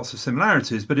 It had lots of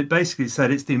similarities, but it basically said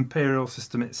it's the imperial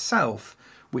system itself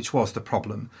which was the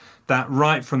problem. That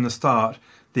right from the start,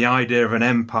 the idea of an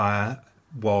empire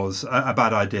was a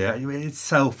bad idea.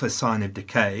 Itself a sign of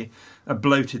decay, a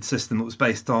bloated system that was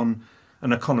based on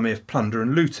an economy of plunder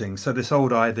and looting. So this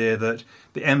old idea that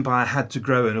the empire had to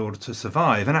grow in order to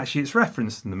survive, and actually it's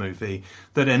referenced in the movie,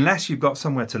 that unless you've got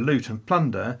somewhere to loot and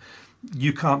plunder,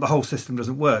 the whole system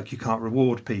doesn't work. You can't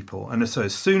reward people. And so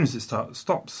as soon as it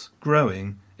stops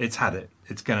growing, it's had it.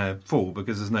 It's going to fall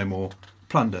because there's no more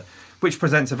plunder, which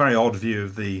presents a very odd view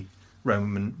of the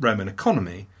Roman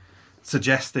economy,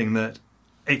 suggesting that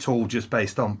it's all just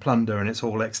based on plunder and it's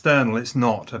all external. It's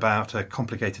not about a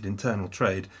complicated internal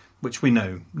trade, which we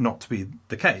know not to be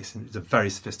the case. It's a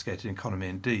very sophisticated economy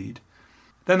indeed.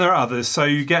 Then there are others. So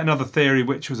you get another theory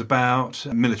which was about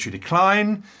military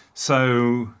decline.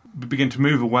 So we begin to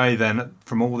move away then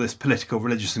from all this political,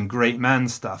 religious and great man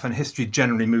stuff, and history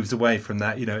generally moves away from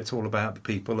that. It's all about the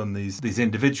people and these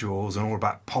individuals and all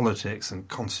about politics and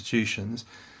constitutions.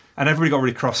 And everybody got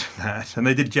really cross with that, and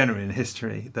they did generally in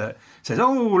history, that says,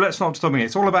 let's not stop it.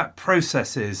 It's all about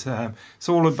processes. It's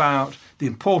all about the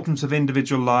importance of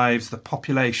individual lives, the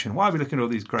population. Why are we looking at all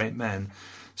these great men?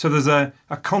 So there's a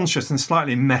conscious and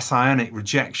slightly messianic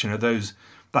rejection of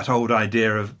that old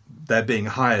idea of there being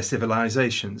higher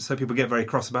civilizations. So people get very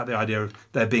cross about the idea of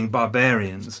there being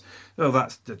barbarians.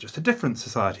 That's just a different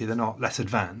society. They're not less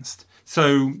advanced.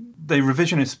 So the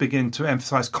revisionists begin to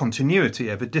emphasise continuity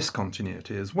over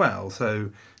discontinuity as well.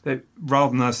 So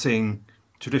rather than us seeing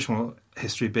traditional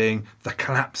history being the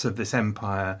collapse of this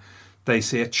empire, they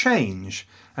see a change.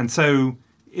 And so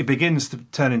it begins to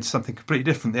turn into something completely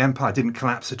different. The empire didn't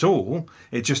collapse at all.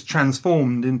 It just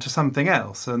transformed into something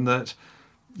else. And that,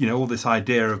 all this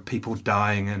idea of people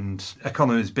dying and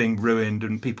economies being ruined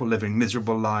and people living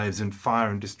miserable lives and fire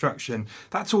and destruction,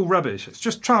 that's all rubbish. It's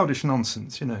just childish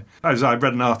nonsense, As I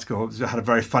read an article, it had a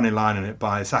very funny line in it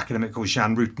by this academic called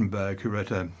Jan Rutenberg, who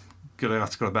wrote a good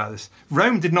article about this.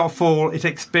 Rome did not fall, it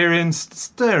experienced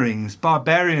stirrings.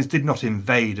 Barbarians did not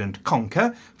invade and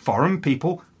conquer. Foreign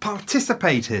people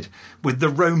participated with the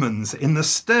Romans in the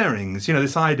stirrings.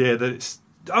 This idea that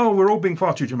we're all being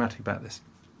far too dramatic about this.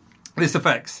 This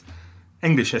affects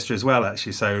English history as well,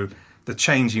 actually. So the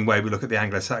changing way we look at the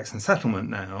Anglo-Saxon settlement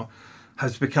now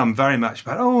has become very much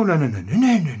about, no.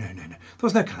 There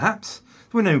was no collapse.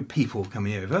 There were no people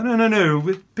coming over.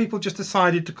 No. People just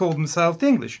decided to call themselves the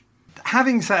English.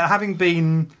 Having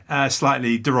been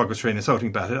slightly derogatory and insulting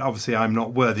about it, obviously I'm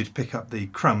not worthy to pick up the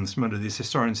crumbs from under these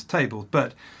historians' tables,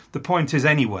 but the point is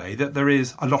anyway that there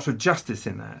is a lot of justice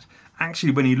in that.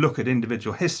 Actually, when you look at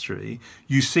individual history,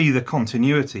 you see the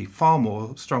continuity far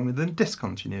more strongly than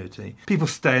discontinuity. People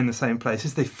stay in the same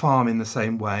places, they farm in the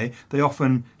same way, they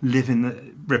often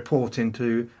report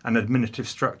into an administrative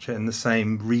structure in the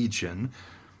same region.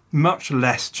 Much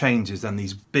less changes than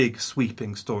these big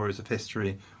sweeping stories of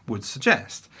history would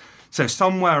suggest. So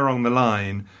somewhere along the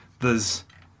line, there's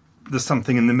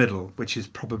something in the middle, which is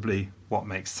probably what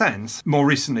makes sense. More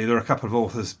recently, there are a couple of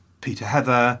authors, Peter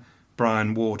Heather,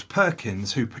 Brian Ward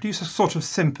Perkins, who produce a sort of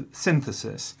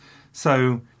synthesis.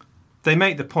 So they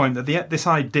make the point that this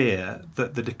idea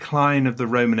that the decline of the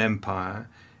Roman Empire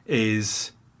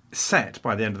is set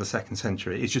by the end of the 2nd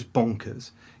century is just bonkers.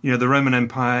 The Roman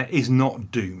Empire is not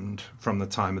doomed from the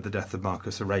time of the death of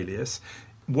Marcus Aurelius.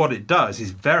 What it does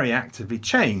is very actively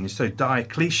change. So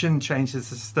Diocletian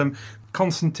changes the system,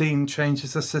 Constantine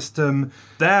changes the system.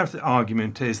 Their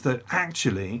argument is that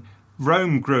actually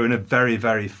Rome grew in a very,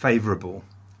 very favourable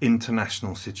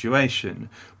international situation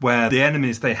where the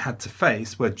enemies they had to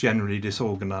face were generally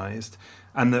disorganised,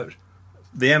 and that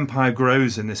the empire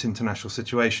grows in this international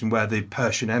situation where the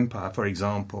Persian Empire, for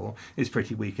example, is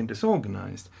pretty weak and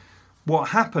disorganised. What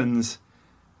happens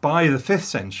by the 5th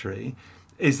century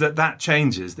is that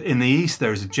changes. In the East,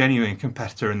 there is a genuine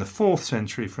competitor in the 4th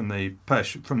century from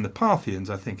the Parthians,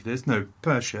 I think it is,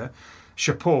 Persia,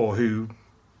 Shapur, who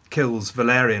kills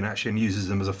Valerian actually and uses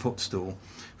them as a footstool,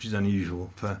 which is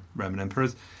unusual for Roman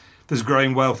emperors. There's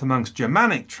growing wealth amongst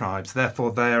Germanic tribes,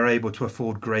 therefore they are able to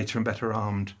afford greater and better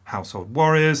armed household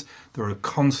warriors. There are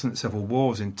constant civil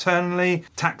wars internally.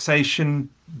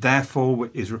 Taxation, therefore,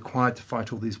 is required to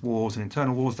fight all these wars and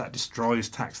internal wars. That destroys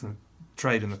tax and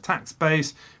trade and the tax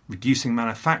base, reducing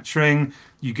manufacturing.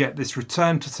 You get this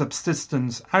return to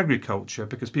subsistence agriculture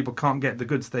because people can't get the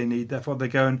goods they need, therefore they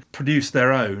go and produce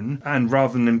their own, and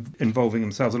rather than involving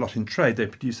themselves a lot in trade, they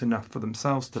produce enough for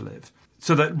themselves to live.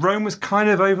 So that Rome was kind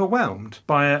of overwhelmed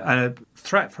by a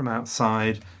threat from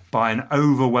outside, by an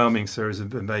overwhelming series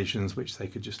of invasions which they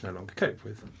could just no longer cope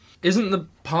with. Isn't the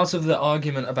part of the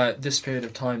argument about this period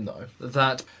of time, though,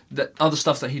 that other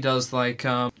stuff that he does, like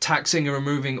taxing and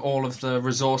removing all of the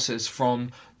resources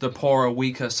from the poorer,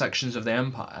 weaker sections of the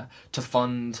empire to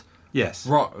fund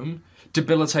Rome,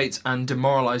 debilitates and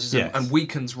demoralises and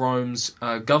weakens Rome's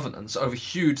governance over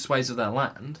huge swathes of their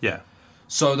land? Yeah.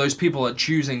 So those people are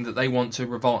choosing that they want to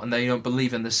revolt and they don't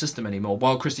believe in the system anymore,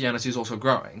 while Christianity is also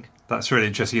growing. That's really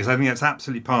interesting, because I think that's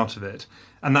absolutely part of it.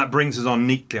 And that brings us on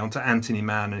neatly onto Anthony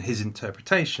Mann and his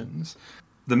interpretations.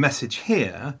 The message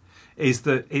here is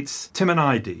that it's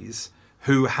Timonides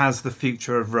who has the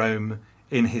future of Rome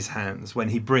in his hands when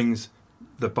he brings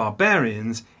the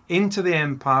barbarians into the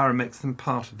empire and makes them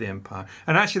part of the empire.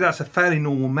 And actually that's a fairly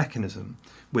normal mechanism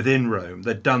within Rome.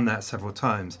 They've done that several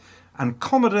times. And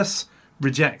Commodus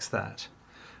rejects that.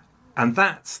 And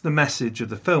that's the message of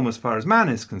the film as far as Mann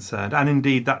is concerned, and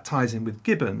indeed that ties in with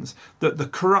Gibbons, that the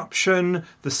corruption,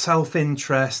 the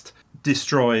self-interest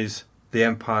destroys the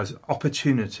empire's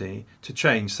opportunity to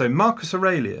change. So Marcus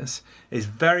Aurelius is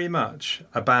very much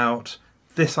about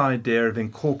this idea of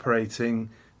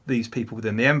incorporating these people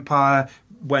within the empire.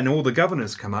 When all the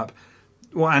governors come up,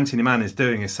 what Anthony Mann is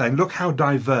doing is saying, look how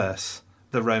diverse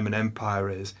the Roman Empire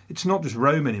is. It's not just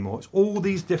Rome anymore, it's all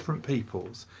these different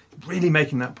peoples, really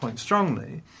making that point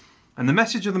strongly. And the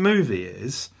message of the movie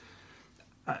is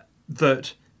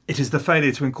that it is the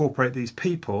failure to incorporate these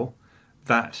people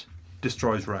that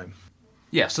destroys Rome.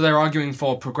 Yeah, so they're arguing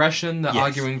for progression, they're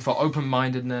arguing for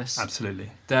open-mindedness.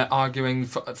 Absolutely. They're arguing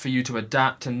for you to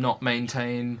adapt and not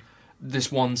maintain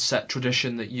this one set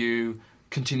tradition that you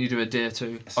continue to adhere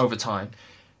to over time.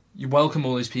 You welcome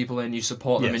all these people in, you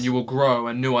support them, and you will grow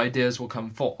and new ideas will come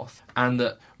forth. And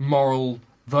that moral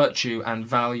virtue and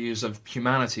values of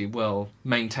humanity will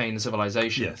maintain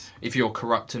civilization. Yes. If you're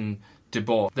corrupt and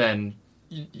debauched, then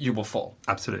you will fall.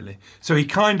 Absolutely. So he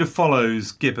kind of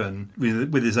follows Gibbon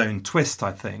with his own twist,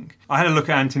 I think. I had a look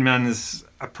at Anthony Mann's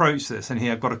approach to this, and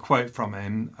I've got a quote from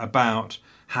him about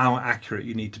how accurate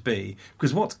you need to be.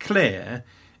 Because what's clear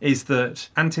is that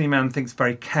Anthony Mann thinks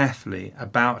very carefully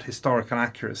about historical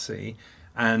accuracy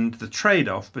and the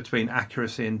trade-off between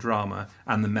accuracy and drama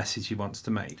and the message he wants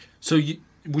to make. So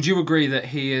would you agree that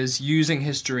he is using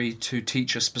history to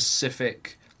teach a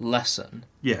specific lesson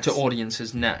to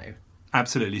audiences now?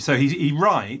 Absolutely. So he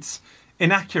writes,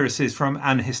 inaccuracies from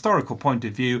an historical point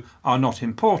of view are not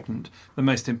important. The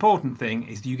most important thing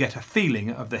is you get a feeling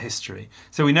of the history.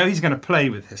 So we know he's going to play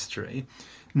with history.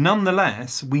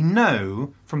 Nonetheless, we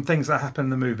know from things that happen in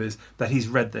the movies that he's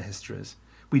read the histories.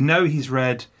 We know he's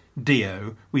read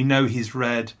Dio. We know he's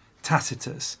read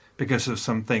Tacitus because of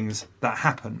some things that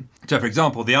happen. So, for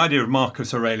example, the idea of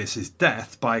Marcus Aurelius'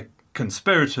 death by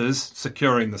conspirators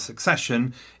securing the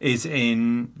succession is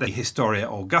in the Historia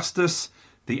Augustus.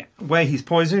 The way he's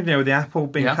poisoned, with the apple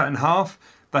being cut in half,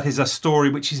 that is a story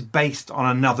which is based on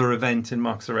another event in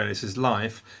Marcus Aurelius'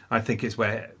 life. I think it's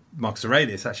where Marcus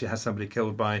Aurelius actually has somebody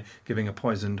killed by giving a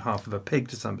poisoned half of a pig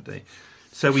to somebody.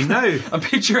 So we know... I'm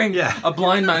picturing a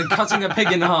blind man cutting a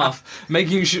pig in half,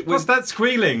 making sure... What's that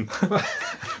squealing?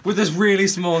 With this really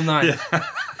small knife. Yeah.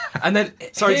 And then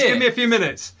sorry, just give me a few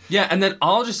minutes. Yeah, and then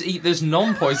I'll just eat this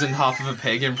non-poisoned half of a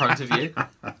pig in front of you.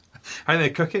 How do they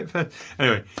cook it?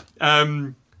 Anyway,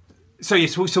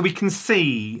 so we can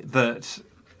see that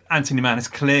Anthony Mann has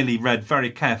clearly read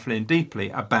very carefully and deeply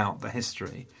about the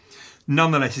history.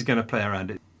 Nonetheless, he's going to play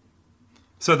around it.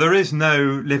 So there is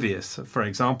no Livius, for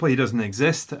example. He doesn't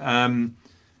exist.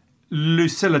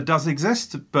 Lucilla does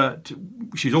exist, but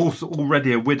she's also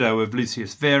already a widow of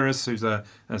Lucius Verus, who's an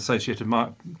associate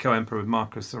of co-emperor with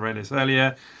Marcus Aurelius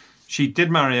earlier. She did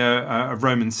marry a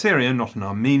Roman Syrian, not an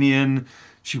Armenian.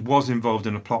 She was involved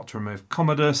in a plot to remove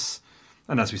Commodus.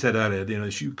 And as we said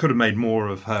earlier, she could have made more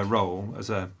of her role as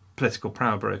a political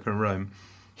power broker in Rome.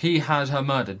 He had her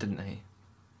murdered, didn't he?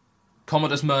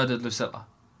 Commodus murdered Lucilla.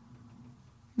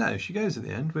 No, she goes at the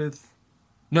end with...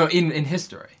 No, in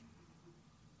history.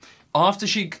 After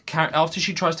she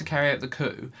tries to carry out the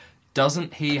coup,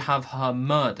 doesn't he have her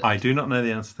murdered? I do not know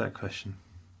the answer to that question.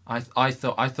 I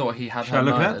thought he had Shall her I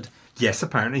look murdered. At? Yes,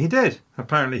 apparently he did.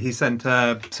 Apparently he sent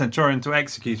a centurion to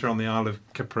execute her on the Isle of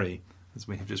Capri, as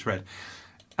we have just read.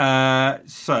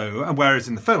 Whereas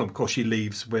in the film, of course, she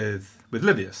leaves with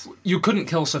Livius. You couldn't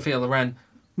kill Sophia Loren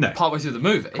partway through the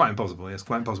movie. Quite impossible, yes,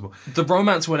 quite impossible. The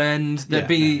romance would end, there'd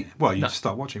be... Well, you'd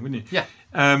start watching, wouldn't you?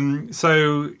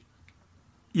 Yeah.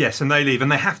 Yes, and they leave,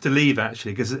 and they have to leave,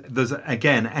 actually, because there's,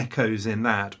 again, echoes in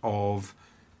that of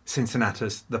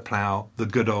Cincinnatus, the plough, the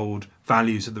good old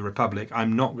values of the Republic.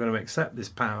 I'm not going to accept this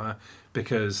power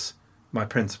because my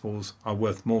principles are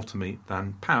worth more to me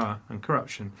than power and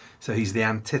corruption. So he's the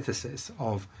antithesis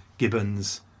of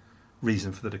Gibbon's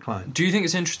reason for the decline. Do you think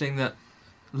it's interesting that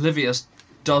Livius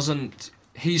doesn't...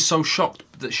 He's so shocked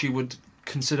that she would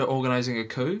consider organising a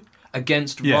coup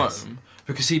against Rome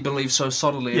because he believes so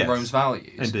solidly in Rome's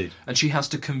values. Indeed. And she has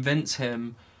to convince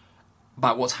him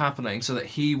about what's happening so that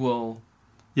he will...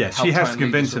 Yes, she has to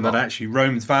convince him that actually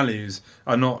Rome's values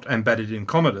are not embedded in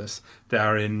Commodus, they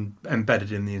are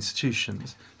embedded in the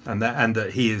institutions, and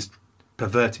that he is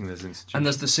perverting those institutions. And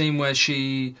there's the scene where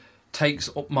she takes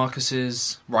up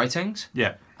Marcus's writings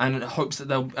and hopes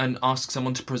that and asks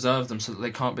someone to preserve them so that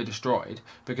they can't be destroyed,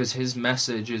 because his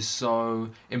message is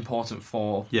so important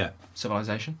for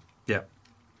civilization. Yeah.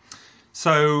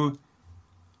 So,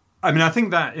 I mean, I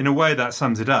think that in a way that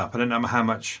sums it up. I don't know how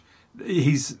much...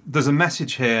 There's a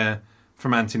message here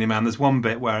from Anthony Mann. There's one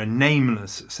bit where a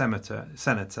nameless senator,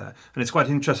 and it's quite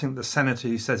interesting that the senator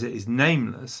who says it is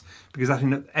nameless, because I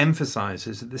think that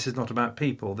emphasises that this is not about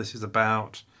people, this is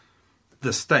about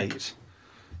the state.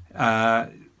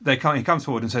 He comes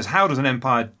forward and says, how does an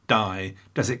empire die?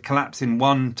 Does it collapse in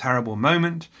one terrible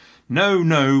moment?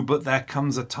 No, but there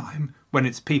comes a time when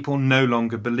its people no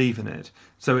longer believe in it.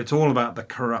 So it's all about the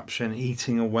corruption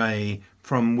eating away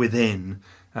from within,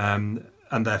 and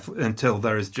therefore, until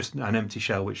there is just an empty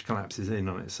shell which collapses in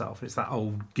on itself. It's that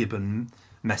old Gibbon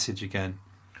message again.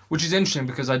 Which is interesting,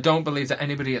 because I don't believe that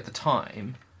anybody at the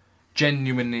time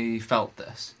genuinely felt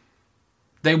this.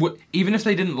 They would, even if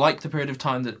they didn't like the period of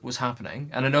time that was happening,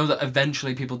 and I know that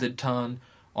eventually people did turn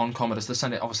on Commodus, the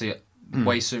Senate obviously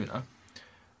way sooner,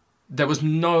 there was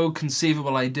no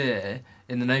conceivable idea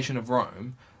in the nation of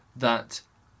Rome that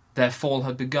their fall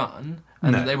had begun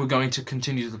and No. that they were going to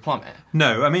continue to plummet.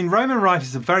 No, I mean, Roman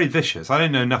writers are very vicious. I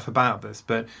don't know enough about this,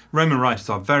 but Roman writers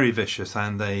are very vicious,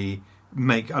 and they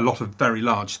make a lot of very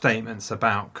large statements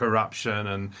about corruption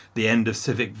and the end of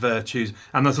civic virtues.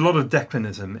 And there's a lot of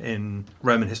declinism in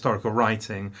Roman historical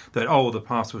writing that, the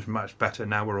past was much better,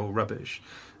 now we're all rubbish.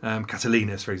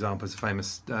 Catilinus, for example, is a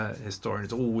famous historian,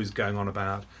 is always going on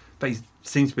about, but he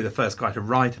seems to be the first guy to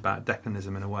write about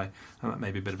declinism in a way. And that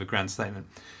may be a bit of a grand statement.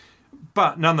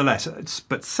 But nonetheless,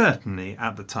 but certainly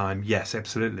at the time, yes,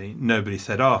 absolutely, nobody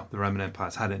said, the Roman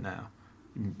Empire's had it now.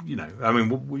 You know, I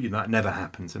mean, that never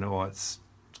happens. You know, it's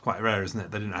quite rare, isn't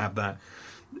it? They didn't have that.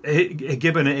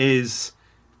 Gibbon is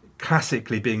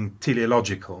classically being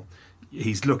teleological.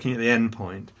 He's looking at the end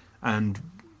point and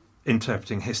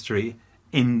interpreting history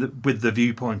with the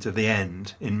viewpoint of the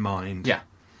end in mind. Yeah.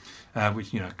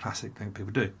 Which, a classic thing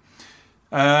people do.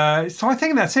 So I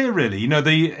think that's it, really. You know,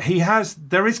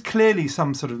 there is clearly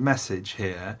some sort of message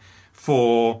here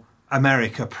for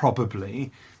America,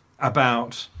 probably,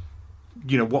 about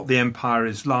what the empire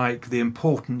is like, the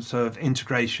importance of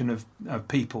integration of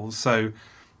peoples. So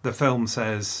the film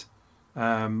says,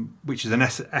 which is an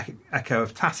echo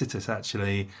of Tacitus,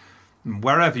 actually,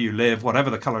 wherever you live, whatever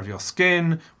the colour of your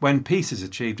skin, when peace is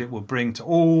achieved, it will bring to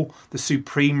all the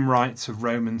supreme rights of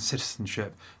Roman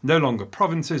citizenship, no longer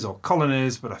provinces or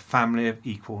colonies, but a family of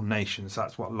equal nations.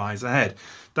 That's what lies ahead.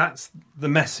 That's the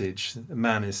message the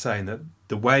man is saying, that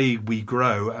the way we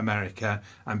grow America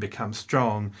and become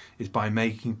strong is by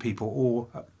making people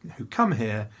all who come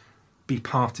here be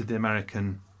part of the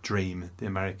American dream, the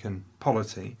American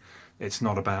polity. It's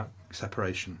not about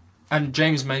separation. And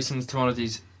James Mason's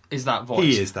Timonedes is that voice.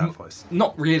 He is that voice.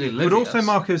 Not really Livius. But also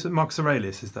Marcus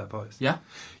Aurelius is that voice. Yeah?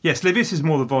 Yes, Livius is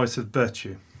more the voice of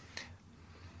virtue.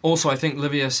 Also, I think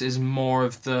Livius is more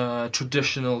of the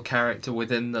traditional character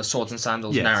within the Swords and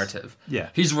Sandals narrative. Yeah.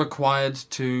 He's required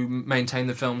to maintain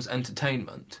the film's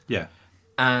entertainment. Yeah.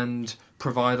 And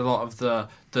provide a lot of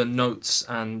the notes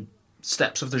and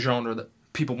steps of the genre that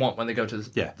people want when they go to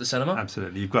the cinema.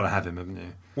 Absolutely. You've got to have him, haven't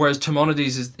you? Whereas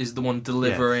Timonedes is the one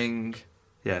delivering...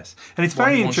 Yes. And it's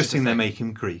very interesting they make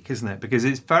him Greek, isn't it? Because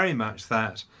it's very much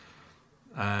that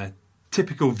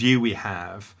typical view we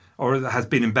have, or that has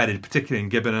been embedded, particularly in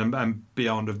Gibbon and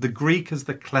beyond, of the Greek as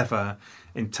the clever,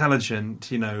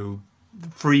 intelligent,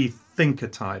 free thinker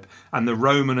type, and the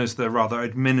Roman as the rather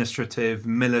administrative,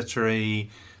 military.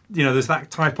 There's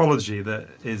that typology that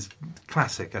is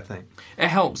classic, I think. It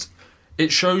helps.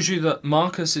 It shows you that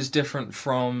Marcus is different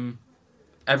from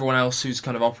everyone else who's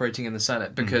kind of operating in the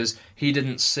Senate, because he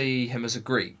didn't see him as a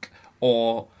Greek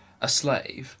or a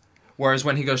slave, whereas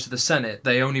when he goes to the Senate,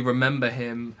 they only remember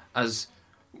him as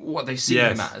what they see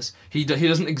him as. He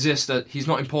doesn't exist. He's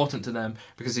not important to them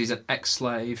because he's an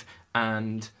ex-slave,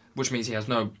 and which means he has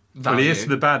no value. Well, he is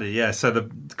the baddie, yeah. So the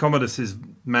Commodus's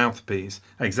mouthpiece,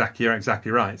 you're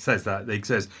exactly right, says that. It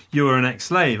says, "You are an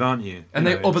ex-slave, aren't you?" And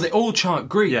but they all chant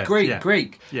Greek,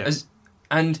 Greek. Yeah.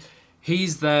 And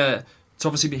he's there. So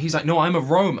obviously, he's like, no, I'm a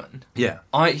Roman. Yeah.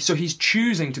 So he's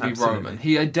choosing to be Absolutely. Roman.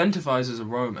 He identifies as a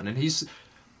Roman, and he's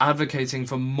advocating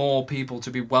for more people to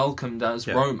be welcomed as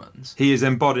Romans. He is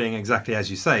embodying, exactly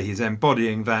as you say, he's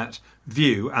embodying that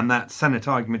view, and that Senate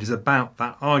argument is about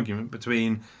that argument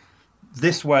between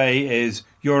this way is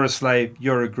you're a slave,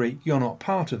 you're a Greek, you're not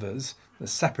part of us, the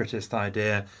separatist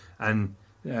idea, and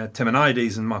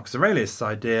Timonedes and Marcus Aurelius'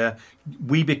 idea,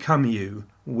 we become you,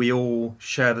 we all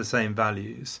share the same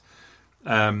values.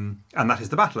 And that is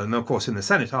the battle. And of course, in the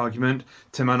Senate argument,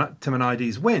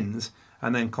 Timonedes wins,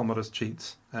 and then Commodus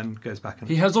cheats and goes back.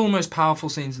 He has all the most powerful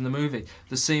scenes in the movie.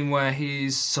 The scene where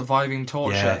he's surviving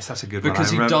torture. Yes, that's a good one. Because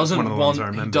he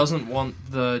doesn't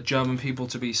want the German people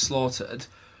to be slaughtered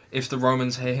if the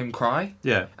Romans hear him cry.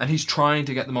 Yeah. And he's trying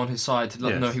to get them on his side to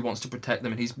let them know he wants to protect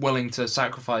them, and he's willing to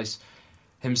sacrifice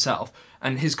himself.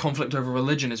 And his conflict over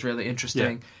religion is really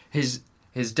interesting. Yeah.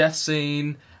 His death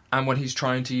scene, and when he's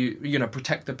trying to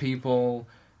protect the people,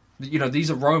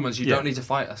 these are Romans, you don't need to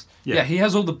fight us. Yeah, he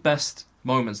has all the best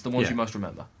moments, the ones you most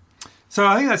remember. So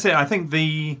I think that's it. I think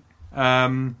the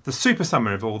super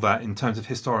summary of all that in terms of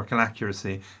historical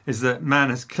accuracy is that Mann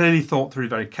has clearly thought through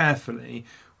very carefully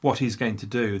what he's going to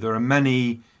do. There are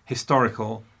many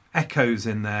historical echoes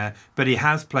in there, but he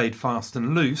has played fast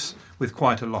and loose with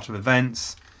quite a lot of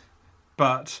events.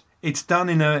 But it's done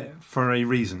for a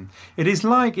reason. It is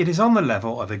on the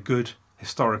level of a good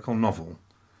historical novel.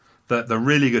 That the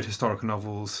really good historical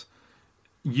novels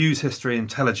use history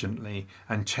intelligently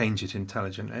and change it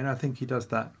intelligently. And I think he does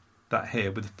that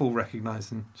here with full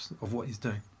recognition of what he's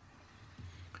doing.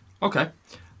 Okay.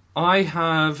 I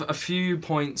have a few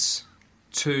points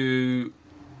to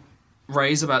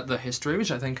raise about the history,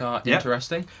 which I think are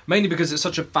interesting. Mainly because it's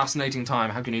such a fascinating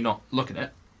time. How can you not look at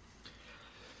it?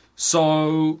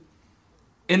 So,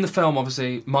 in the film,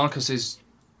 obviously, Marcus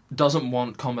doesn't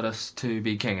want Commodus to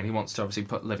be king, and he wants to obviously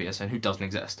put Livius in, who doesn't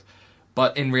exist.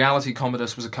 But in reality,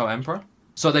 Commodus was a co-emperor.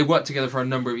 So they worked together for a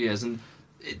number of years, and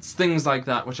it's things like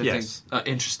that which I think are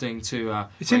interesting to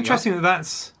It's interesting that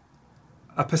that's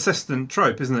a persistent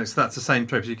trope, isn't it? So that's the same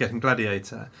trope as you get in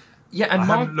Gladiator. Yeah, and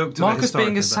Marcus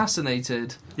being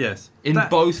assassinated in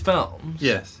both films.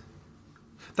 Yes.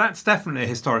 That's definitely a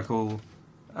historical...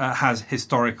 has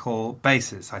historical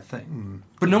basis, I think.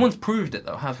 But no one's proved it,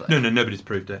 though, have they? No, nobody's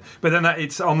proved it. But then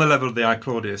it's on the level of the I,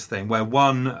 Claudius thing, where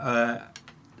one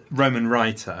Roman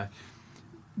writer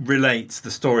relates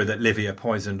the story that Livia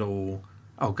poisoned all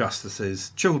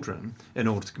Augustus's children in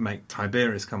order to make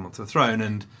Tiberius come onto the throne,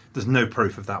 and there's no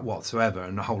proof of that whatsoever,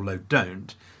 and a whole load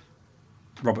don't.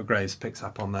 Robert Graves picks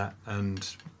up on that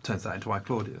and turns that into I,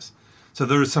 Claudius. So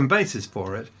there is some basis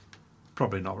for it.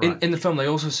 Probably not right. In the film, they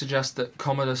also suggest that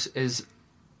Commodus is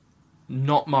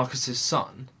not Marcus's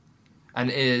son, and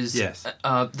is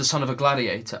the son of a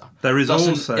gladiator. There is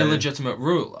also an illegitimate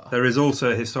ruler. There is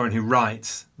also a historian who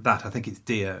writes that, I think it's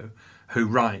Dio, who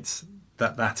writes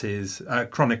that is a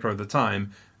chronicler of the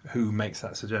time who makes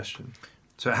that suggestion.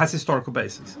 So it has historical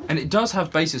basis. And it does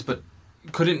have basis, but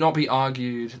could it not be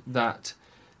argued that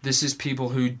this is people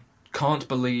who can't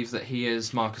believe that he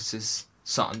is Marcus's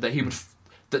son, that he would...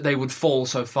 that they would fall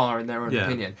so far in their own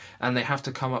opinion, and they have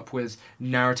to come up with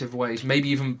narrative ways, maybe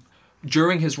even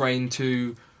during his reign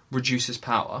to reduce his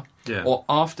power, or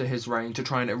after his reign to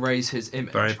try and erase his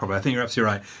image. Very probably. I think you're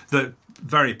absolutely right. That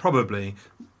very probably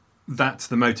that's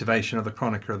the motivation of the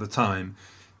chronicler of the time.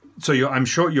 So I'm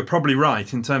sure you're probably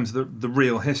right in terms of the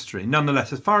real history.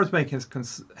 Nonetheless, as far as making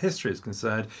history is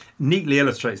concerned, neatly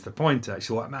illustrates the point,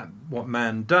 actually. What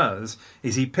man does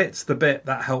is he pits the bit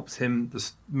that helps him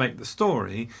make the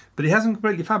story, but he hasn't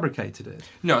completely fabricated it.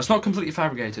 No, it's not completely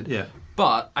fabricated. Yeah.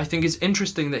 But I think it's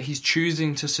interesting that he's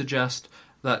choosing to suggest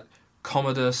that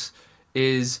Commodus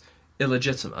is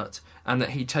illegitimate and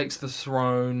that he takes the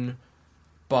throne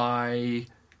by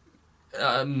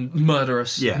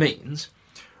murderous means,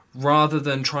 rather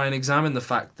than try and examine the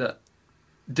fact that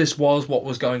this was what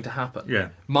was going to happen. Yeah.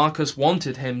 Marcus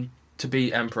wanted him to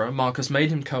be emperor. Marcus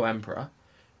made him co-emperor.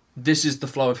 This is the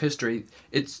flow of history.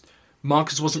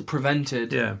 Marcus wasn't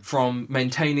prevented from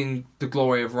maintaining the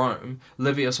glory of Rome.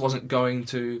 Livius wasn't going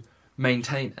to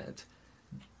maintain it.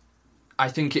 I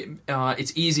think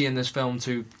it's easy in this film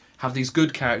to have these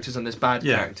good characters and this bad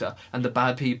character, and the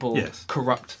bad people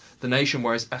corrupt the nation,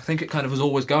 whereas I think it kind of was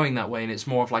always going that way, and it's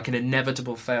more of like an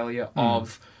inevitable failure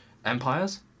of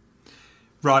empires.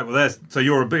 Right. Well, so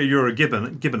you're a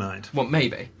Gibbonite. Well,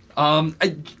 maybe.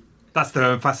 That's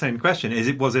the fascinating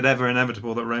question. Was it ever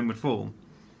inevitable that Rome would fall?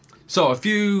 So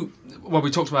we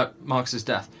talked about Marcus's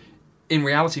death. In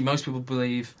reality, most people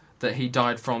believe that he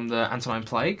died from the Antonine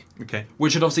Plague,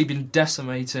 which had obviously been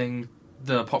decimating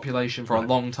the population for a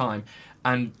long time,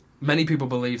 and many people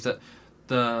believe that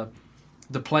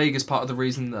the plague is part of the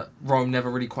reason that Rome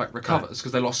never really quite recovers,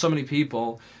 because they lost so many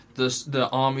people. The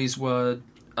armies were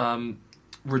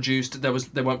reduced.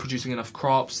 They weren't producing enough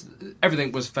crops.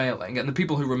 Everything was failing, and the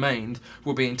people who remained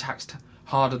were being taxed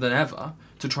harder than ever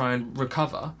to try and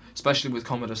recover, especially with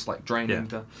Commodus draining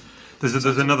the... There's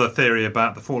another theory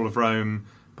about the fall of Rome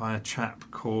by a chap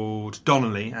called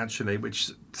Donnelly, actually,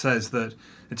 which says that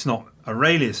it's not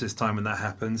Aurelius' time when that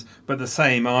happens, but the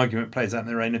same argument plays out in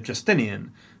the reign of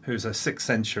Justinian, who's a 6th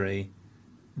century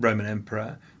Roman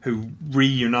emperor who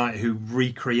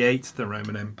recreates the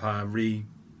Roman Empire,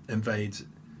 re-invades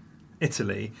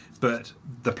Italy. But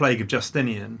the plague of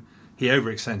Justinian, he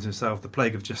overextends himself. The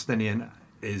plague of Justinian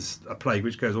is a plague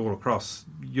which goes all across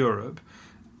Europe,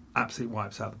 absolutely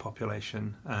wipes out the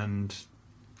population, and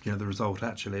the result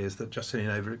actually is that Justinian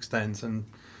overextends and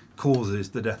causes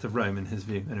the death of Rome, in his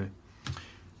view. Anyway,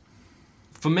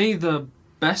 for me, the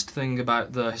best thing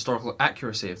about the historical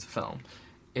accuracy of the film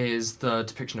is the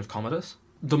depiction of Commodus.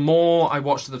 The more I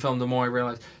watched the film, the more I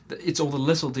realised that it's all the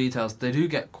little details. They do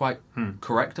get quite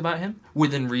correct about him,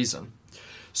 within reason.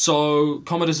 So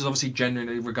Commodus is obviously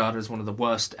genuinely regarded as one of the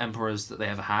worst emperors that they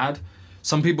ever had.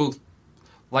 Some people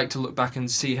like to look back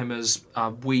and see him as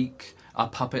weak, a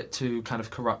puppet to kind of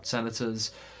corrupt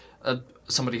senators,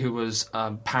 somebody who was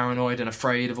paranoid and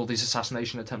afraid of all these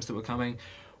assassination attempts that were coming,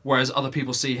 whereas other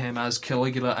people see him as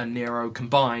Caligula and Nero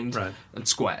combined and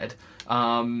squared.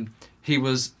 He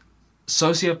was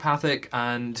sociopathic,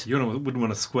 and you wouldn't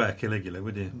want to square Caligula,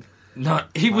 would you? No,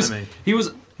 he was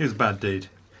a bad dude.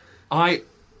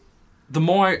 The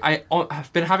more I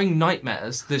have been having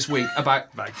nightmares this week about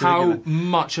how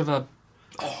much of a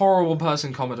horrible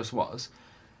person Commodus was.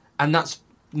 And that's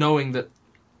knowing that...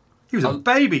 He was a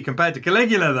baby compared to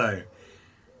Caligula, though.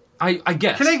 I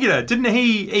guess. Caligula, didn't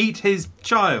he eat his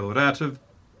child out of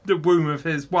the womb of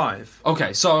his wife?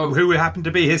 Okay, so... Who happened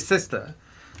to be his sister?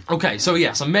 Okay, so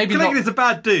yeah, so maybe Caligula's a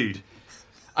bad dude.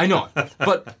 I know,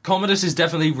 but Commodus is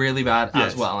definitely really bad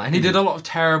as Yes. well. And he did a lot of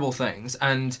terrible things,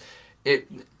 and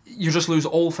you just lose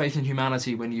all faith in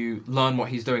humanity when you learn what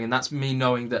he's doing, and that's me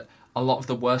knowing that a lot of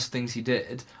the worst things he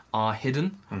did are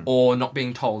hidden or not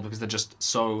being told because they're just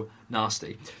so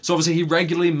nasty. So obviously he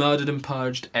regularly murdered and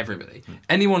purged everybody.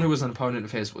 Anyone who was an opponent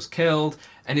of his was killed.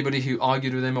 Anybody who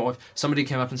argued with him, or if somebody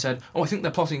came up and said, "Oh, I think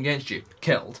they're plotting against you,"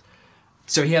 killed.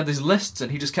 So he had these lists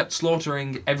and he just kept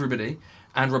slaughtering everybody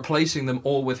and replacing them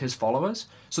all with his followers.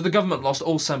 So the government lost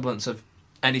all semblance of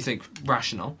anything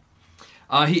rational.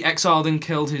 He exiled and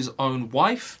killed his own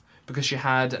wife because she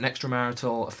had an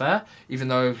extramarital affair, even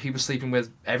though he was sleeping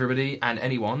with everybody and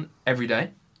anyone every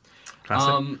day.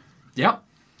 Classic. Yeah.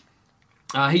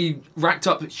 He racked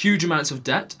up huge amounts of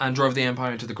debt and drove the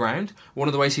empire into the ground. One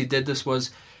of the ways he did this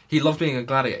was he loved being a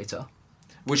gladiator,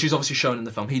 which is obviously shown in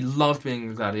the film. He loved being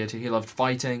a gladiator. He loved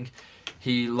fighting.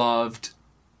 He loved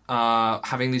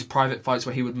having these private fights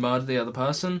where he would murder the other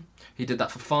person. He did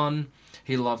that for fun.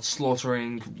 He loved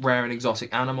slaughtering rare and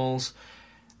exotic animals.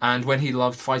 And when he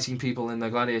loved fighting people in the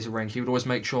gladiator ring, he would always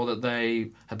make sure that they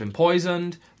had been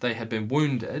poisoned, they had been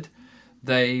wounded,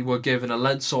 they were given a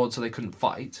lead sword so they couldn't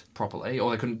fight properly, or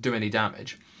they couldn't do any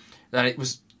damage. And it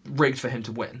was rigged for him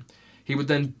to win. He would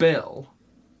then bill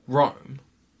Rome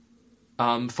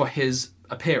for his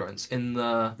appearance in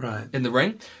the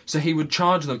ring. So he would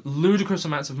charge them ludicrous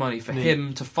amounts of money for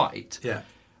him to fight. Yeah.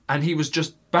 And he was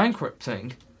just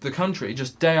bankrupting the country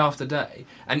just day after day.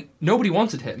 And nobody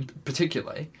wanted him,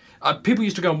 particularly. People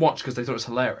used to go and watch because they thought it was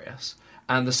hilarious.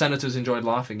 And the senators enjoyed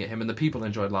laughing at him, and the people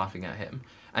enjoyed laughing at him.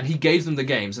 And he gave them the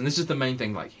games, and this is the main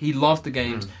thing, like, he loved the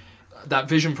games. That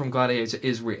vision from Gladiator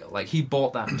is real. Like, he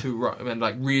brought that to Rome and,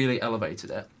 like, really elevated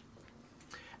it.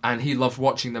 And he loved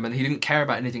watching them, and he didn't care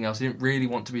about anything else. He didn't really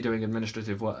want to be doing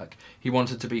administrative work. He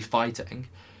wanted to be fighting.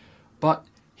 But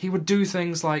he would do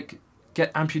things like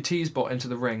get amputees brought into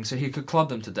the ring so he could club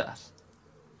them to death.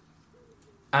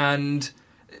 And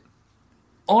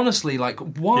honestly, like,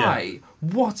 why? Yeah.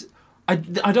 What? I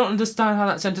don't understand how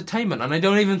that's entertainment, and I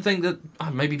don't even think that...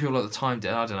 maybe people at the time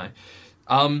did, I don't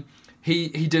know.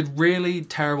 He did really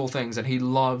terrible things, and he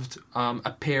loved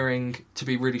appearing to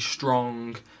be really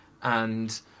strong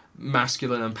and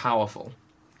masculine and powerful.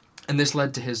 And this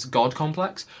led to his god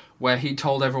complex, where he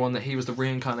told everyone that he was the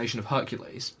reincarnation of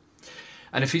Hercules.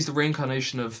 And if he's the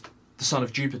reincarnation of the son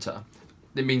of Jupiter,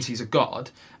 it means he's a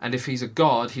god. And if he's a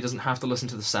god, he doesn't have to listen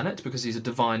to the Senate because he's a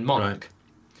divine monarch. Right.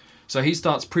 So he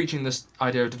starts preaching this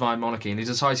idea of divine monarchy, and he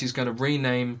decides he's going to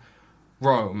rename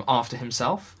Rome after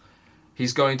himself. He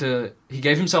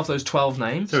gave himself those 12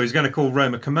 names. So he's going to call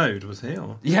Rome a commode, was he?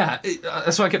 Or? Yeah,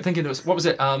 that's what I kept thinking. What was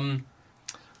it?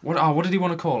 What did he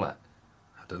want to call it?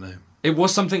 I don't know. It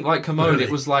was something like commode. Really?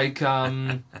 It was like...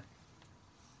 I'd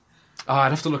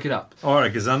have to look it up. Or a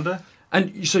Gazunder?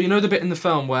 And so you know the bit in the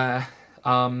film where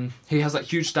he has that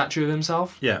huge statue of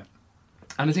himself? Yeah.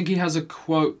 And I think he has a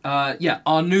quote,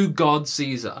 our new god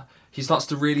Caesar. He starts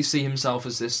to really see himself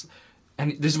as this...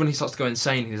 And this is when he starts to go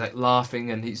insane. He's like laughing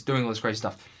and he's doing all this crazy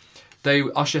stuff. They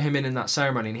usher him in that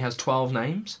ceremony, and he has 12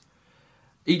 names.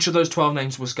 Each of those 12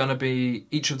 names was going to be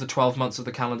each of the 12 months of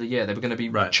the calendar year. They were going to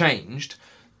be changed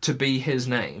to be his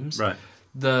names. Right.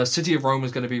 The city of Rome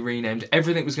was going to be renamed.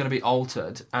 Everything was going to be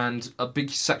altered, and a big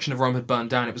section of Rome had burned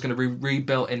down. It was going to be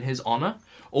rebuilt in his honour.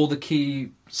 All the key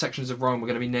sections of Rome were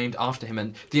going to be named after him,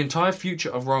 and the entire future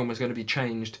of Rome was going to be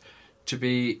changed to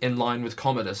be in line with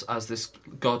Commodus as this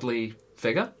godly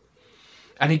figure.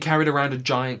 And he carried around a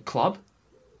giant club,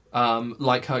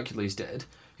 like Hercules did.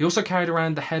 He also carried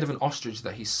around the head of an ostrich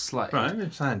that he slayed. Right,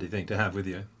 it's a handy thing to have with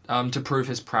you. To prove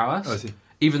his prowess. Oh, I see.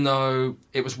 Even though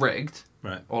it was rigged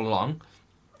all along.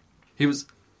 He was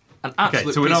an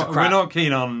absolute so piece of crap. we're not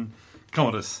keen on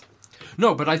Commodus.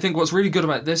 No, but I think what's really good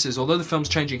about this is, although the film's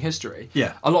changing history,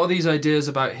 a lot of these ideas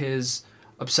about his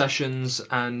obsessions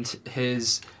and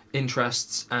his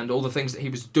interests and all the things that he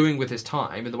was doing with his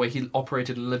time and the way he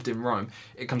operated and lived in Rome,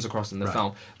 it comes across in the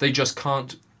film. They just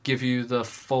can't give you the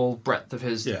full breadth of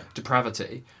his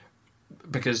depravity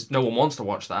because no one wants to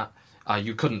watch that.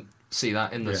 You couldn't see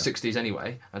that in the 60s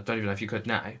anyway. I don't even know if you could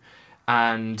now.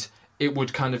 And it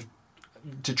would kind of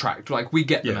detract. Like, we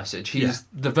get the message. He's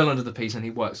the villain of the piece, and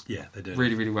he works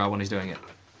really, really well when he's doing it.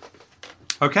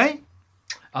 Okay.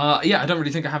 I don't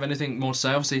really think I have anything more to say.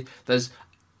 Obviously, there's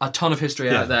a ton of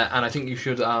history out there, and I think you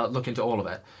should look into all of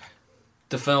it.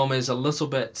 the film is a little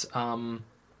bit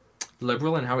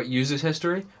liberal in how it uses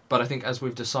history, but I think, as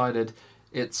we've decided,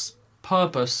 its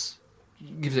purpose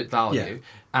gives it value,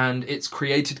 and its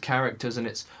created characters and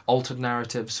its altered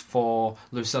narratives for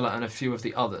Lucilla and a few of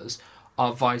the others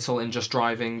are vital in just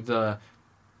driving the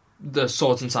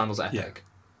Swords and Sandals epic.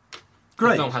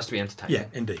 Great. The film has to be entertaining. Yeah,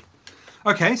 indeed.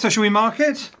 Okay, so should we mark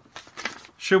it?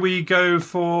 Should we go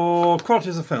for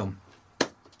qualities of film?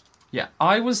 Yeah,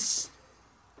 I was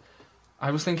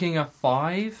thinking a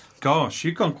 5. Gosh,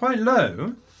 you've gone quite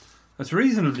low. That's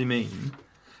reasonably mean.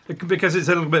 Because it's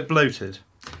a little bit bloated.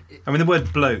 I mean, the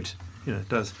word bloat,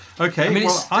 does. Okay, I mean,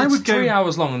 I would go 3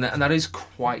 hours long, and that is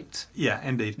quite... Yeah,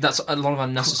 indeed. That's a lot of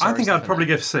unnecessary I think stuff I'd probably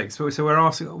give 6. So we're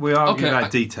arguing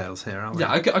about details here, aren't we?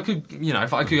 Yeah, I could,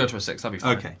 if I could go to a 6, that'd be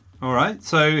fine. Okay, all right.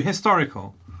 So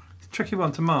historical, it's a tricky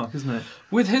one to mark, isn't it?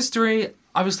 With history,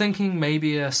 I was thinking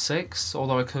maybe a 6,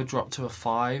 although I could drop to a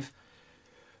 5.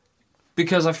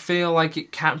 Because I feel like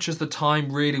it captures the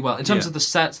time really well. In terms of the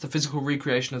sets, the physical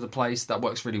recreation of the place, that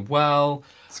works really well.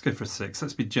 Let's go for a 6.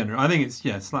 Let's be generous. I think it's,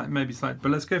 slightly,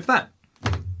 but let's go for that.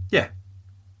 Yeah.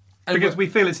 Because we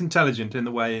feel it's intelligent in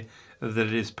the way that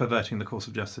it is perverting the course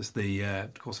of justice, the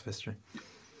course of history.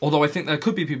 Although I think there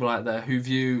could be people out there who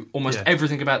view almost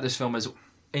everything about this film as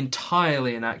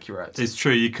entirely inaccurate. It's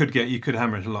true. You could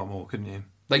hammer it a lot more, couldn't you?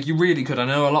 Like, you really could. I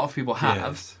know a lot of people have.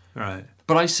 Yes, right.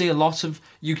 But I see a lot of...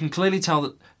 You can clearly tell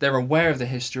that they're aware of the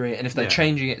history, and if they're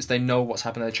changing it, it's they know what's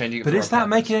happened, they're changing it. But does that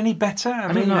make it any better?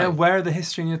 I mean, you're aware of the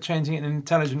history and you're changing it in an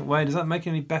intelligent way. Does that make it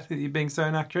any better that you're being so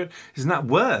inaccurate? Isn't that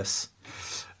worse?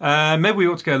 Maybe we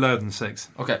ought to go lower than 6.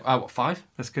 Okay, what, 5?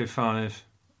 Let's go 5.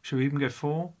 Should we even go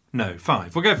 4? No,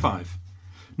 5. We'll go 5.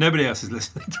 Nobody else is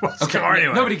listening to us. Okay,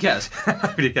 anyway. Nobody cares.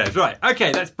 Nobody cares. Right,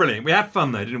 okay, that's brilliant. We had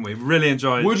fun though, didn't we? Really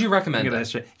enjoyed it. Would you recommend it?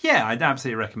 History. Yeah, I'd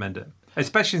absolutely recommend it.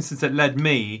 Especially since it led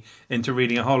me into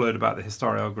reading a whole load about the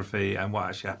historiography and what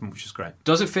actually happened, which is great.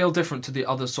 Does it feel different to the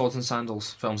other Swords and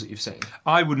Sandals films that you've seen?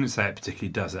 I wouldn't say it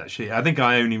particularly does, actually. I think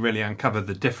I only really uncovered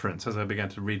the difference as I began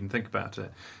to read and think about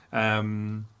it.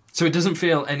 So it doesn't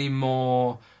feel any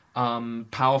more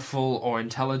powerful or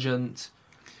intelligent?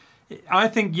 I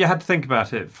think you had to think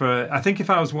about it. I think if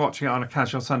I was watching it on a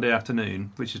casual Sunday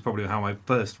afternoon, which is probably how I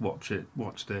first watched it,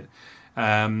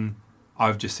 I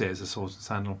would just see it as a Swords and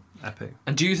Sandals epic.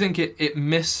 And do you think it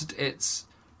missed its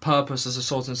purpose as a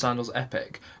Swords and Sandals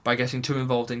epic by getting too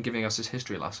involved in giving us this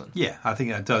history lesson? Yeah, I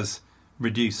think that does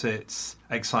reduce its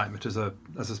excitement as a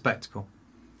spectacle.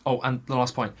 Oh, and the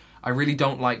last point. I really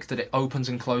don't like that it opens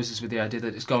and closes with the idea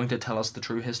that it's going to tell us the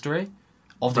true history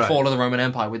of the fall of the Roman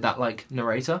Empire with that,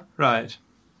 narrator. Right.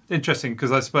 Interesting,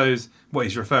 because I suppose what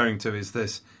he's referring to is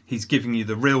this. He's giving you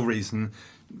the real reason,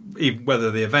 even whether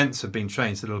the events have been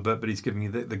changed a little bit, but he's giving you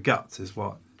the guts is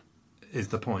what is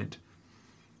the point.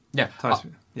 Yeah.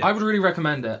 I would really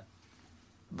recommend it.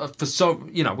 But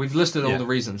we've listed all the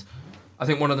reasons. I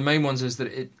think one of the main ones is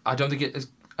that I don't think it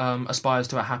aspires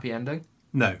to a happy ending.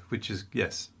 No, which is...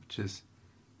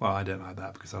 Well, I don't like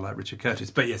that because I like Richard Curtis.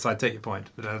 But yes, I take your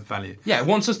point. But it has value. Yeah, it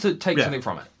wants us to take something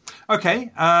from it. Okay,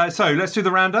 so let's do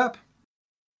the roundup.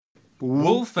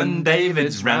 Wolf and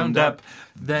David's roundup.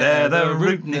 They're the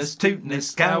rootinest,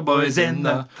 tootinest cowboys in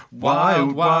the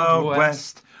wild, wild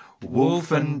west.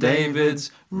 Wolf and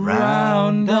David's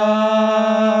roundup.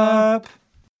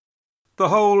 The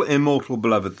whole Immortal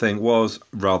Beloved thing was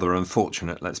rather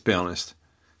unfortunate, let's be honest.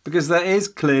 Because there is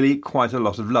clearly quite a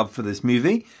lot of love for this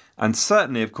movie, and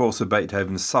certainly, of course, for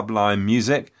Beethoven's sublime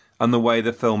music and the way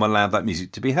the film allowed that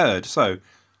music to be heard. So,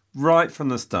 right from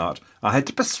the start, I had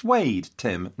to persuade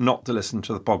Tim not to listen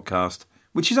to the podcast,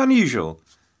 which is unusual.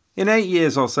 In 8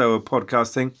 years or so of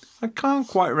podcasting, I can't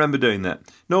quite remember doing that.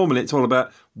 Normally, it's all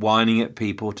about whining at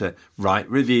people to write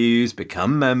reviews,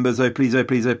 become members, oh please, oh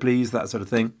please, oh please, that sort of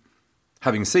thing.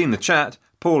 Having seen the chat,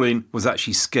 Pauline was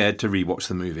actually scared to rewatch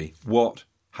the movie. What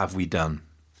have we done?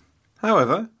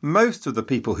 However, most of the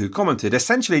people who commented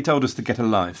essentially told us to get a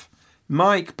life.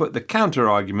 Mike put the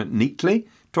counter-argument neatly,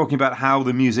 talking about how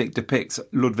the music depicts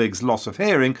Ludwig's loss of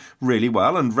hearing really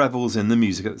well and revels in the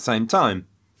music at the same time.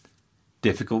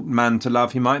 Difficult man to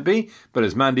love he might be, but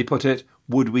as Mandy put it,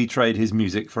 would we trade his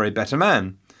music for a better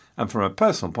man? And from a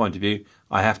personal point of view,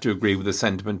 I have to agree with the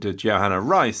sentiment of Johanna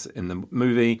Rice in the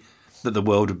movie that the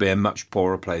world would be a much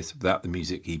poorer place without the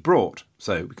music he brought.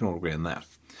 So we can all agree on that.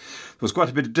 There was quite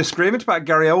a bit of disagreement about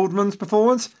Gary Oldman's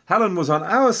performance. Helen was on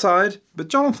our side, but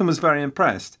Jonathan was very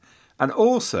impressed, and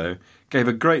also gave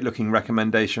a great-looking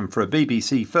recommendation for a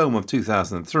BBC film of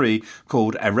 2003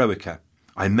 called Eroica.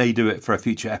 I may do it for a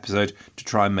future episode to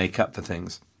try and make up for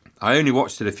things. I only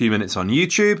watched it a few minutes on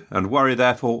YouTube and worry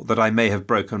therefore that I may have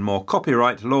broken more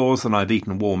copyright laws than I've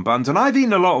eaten warm buns, and I've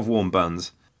eaten a lot of warm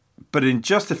buns. But in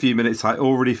just a few minutes I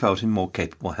already felt in more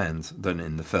capable hands than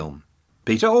in the film.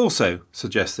 Peter also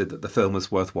suggested that the film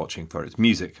was worth watching for its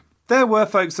music. There were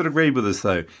folks that agreed with us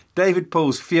though. David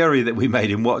Paul's fury that we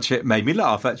made him watch it made me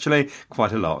laugh actually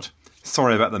quite a lot.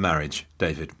 Sorry about the marriage,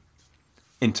 David.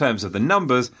 In terms of the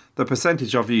numbers, the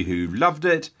percentage of you who loved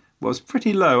it was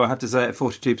pretty low, I have to say, at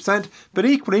 42%, but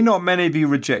equally not many of you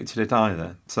rejected it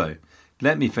either. So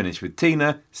let me finish with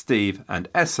Tina, Steve and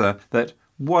Essa that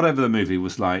whatever the movie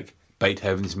was like,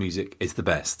 Beethoven's music is the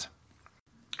best.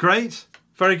 Great.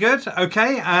 Very good.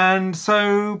 Okay, and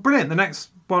so brilliant. The next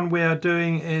one we are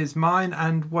doing is mine,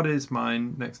 and what is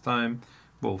mine next time?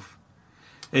 Wolf.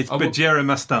 It's Bajero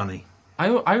Mastani. I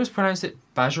always pronounce it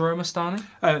Bajero Mastani.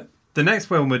 The next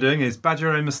one we're doing is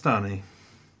Bajero Mastani.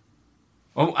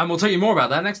 Oh, and we'll tell you more about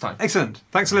that next time. Excellent.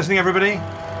 Thanks for listening, everybody.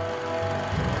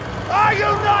 Are you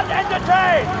not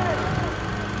entertained?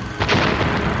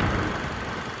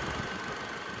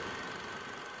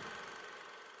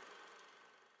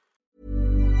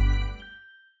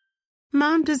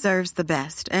 Mom deserves the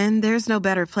best, and there's no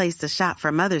better place to shop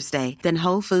for Mother's Day than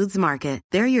Whole Foods Market.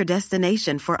 They're your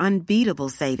destination for unbeatable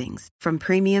savings, from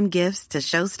premium gifts to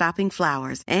show-stopping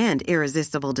flowers and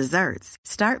irresistible desserts.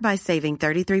 Start by saving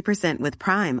 33% with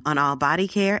Prime on all body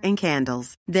care and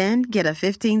candles. Then get a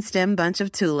 15-stem bunch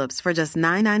of tulips for just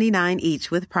 $9.99 each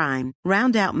with Prime.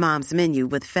 Round out Mom's menu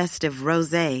with festive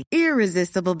rosé,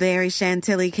 irresistible berry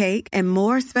chantilly cake, and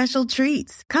more special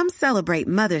treats. Come celebrate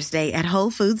Mother's Day at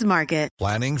Whole Foods Market.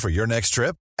 Planning for your next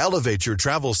trip? Elevate your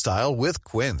travel style with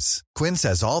Quince. Quince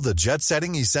has all the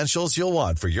jet-setting essentials you'll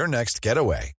want for your next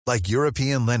getaway, like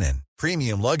European linen,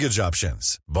 premium luggage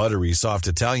options, buttery soft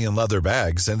Italian leather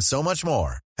bags, and so much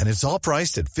more. And it's all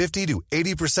priced at 50 to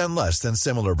 80% less than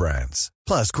similar brands.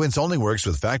 Plus, Quince only works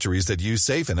with factories that use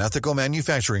safe and ethical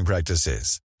manufacturing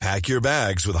practices. Pack your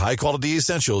bags with high-quality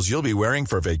essentials you'll be wearing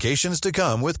for vacations to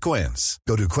come with Quince.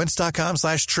 Go to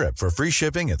quince.com/trip for free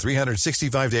shipping and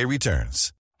 365-day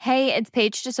returns. Hey, it's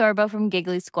Paige DeSorbo from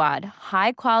Giggly Squad.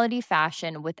 High quality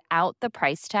fashion without the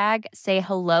price tag. Say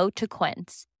hello to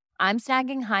Quince. I'm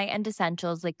snagging high-end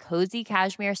essentials like cozy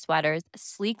cashmere sweaters,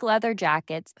 sleek leather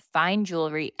jackets, fine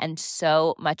jewelry, and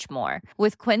so much more.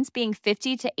 With Quince being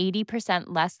 50 to 80%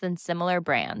 less than similar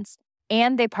brands.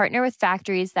 And they partner with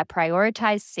factories that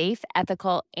prioritize safe,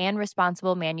 ethical, and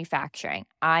responsible manufacturing.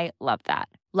 I love that.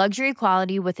 Luxury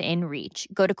quality within reach.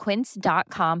 Go to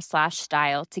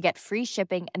quince.com/style to get free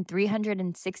shipping and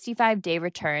 365-day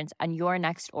returns on your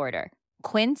next order.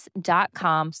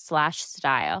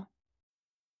 Quince.com/style.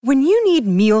 When you need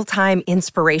mealtime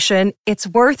inspiration, it's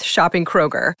worth shopping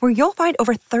Kroger, where you'll find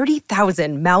over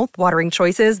 30,000 mouth-watering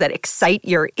choices that excite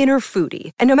your inner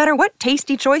foodie. And no matter what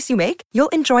tasty choice you make, you'll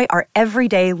enjoy our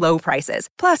everyday low prices,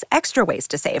 plus extra ways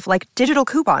to save, like digital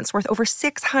coupons worth over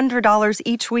 $600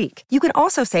 each week. You can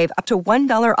also save up to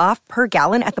 $1 off per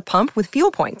gallon at the pump with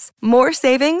fuel points. More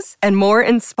savings and more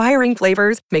inspiring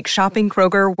flavors make shopping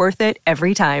Kroger worth it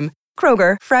every time.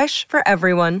 Kroger, fresh for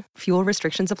everyone. Fuel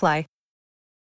restrictions apply.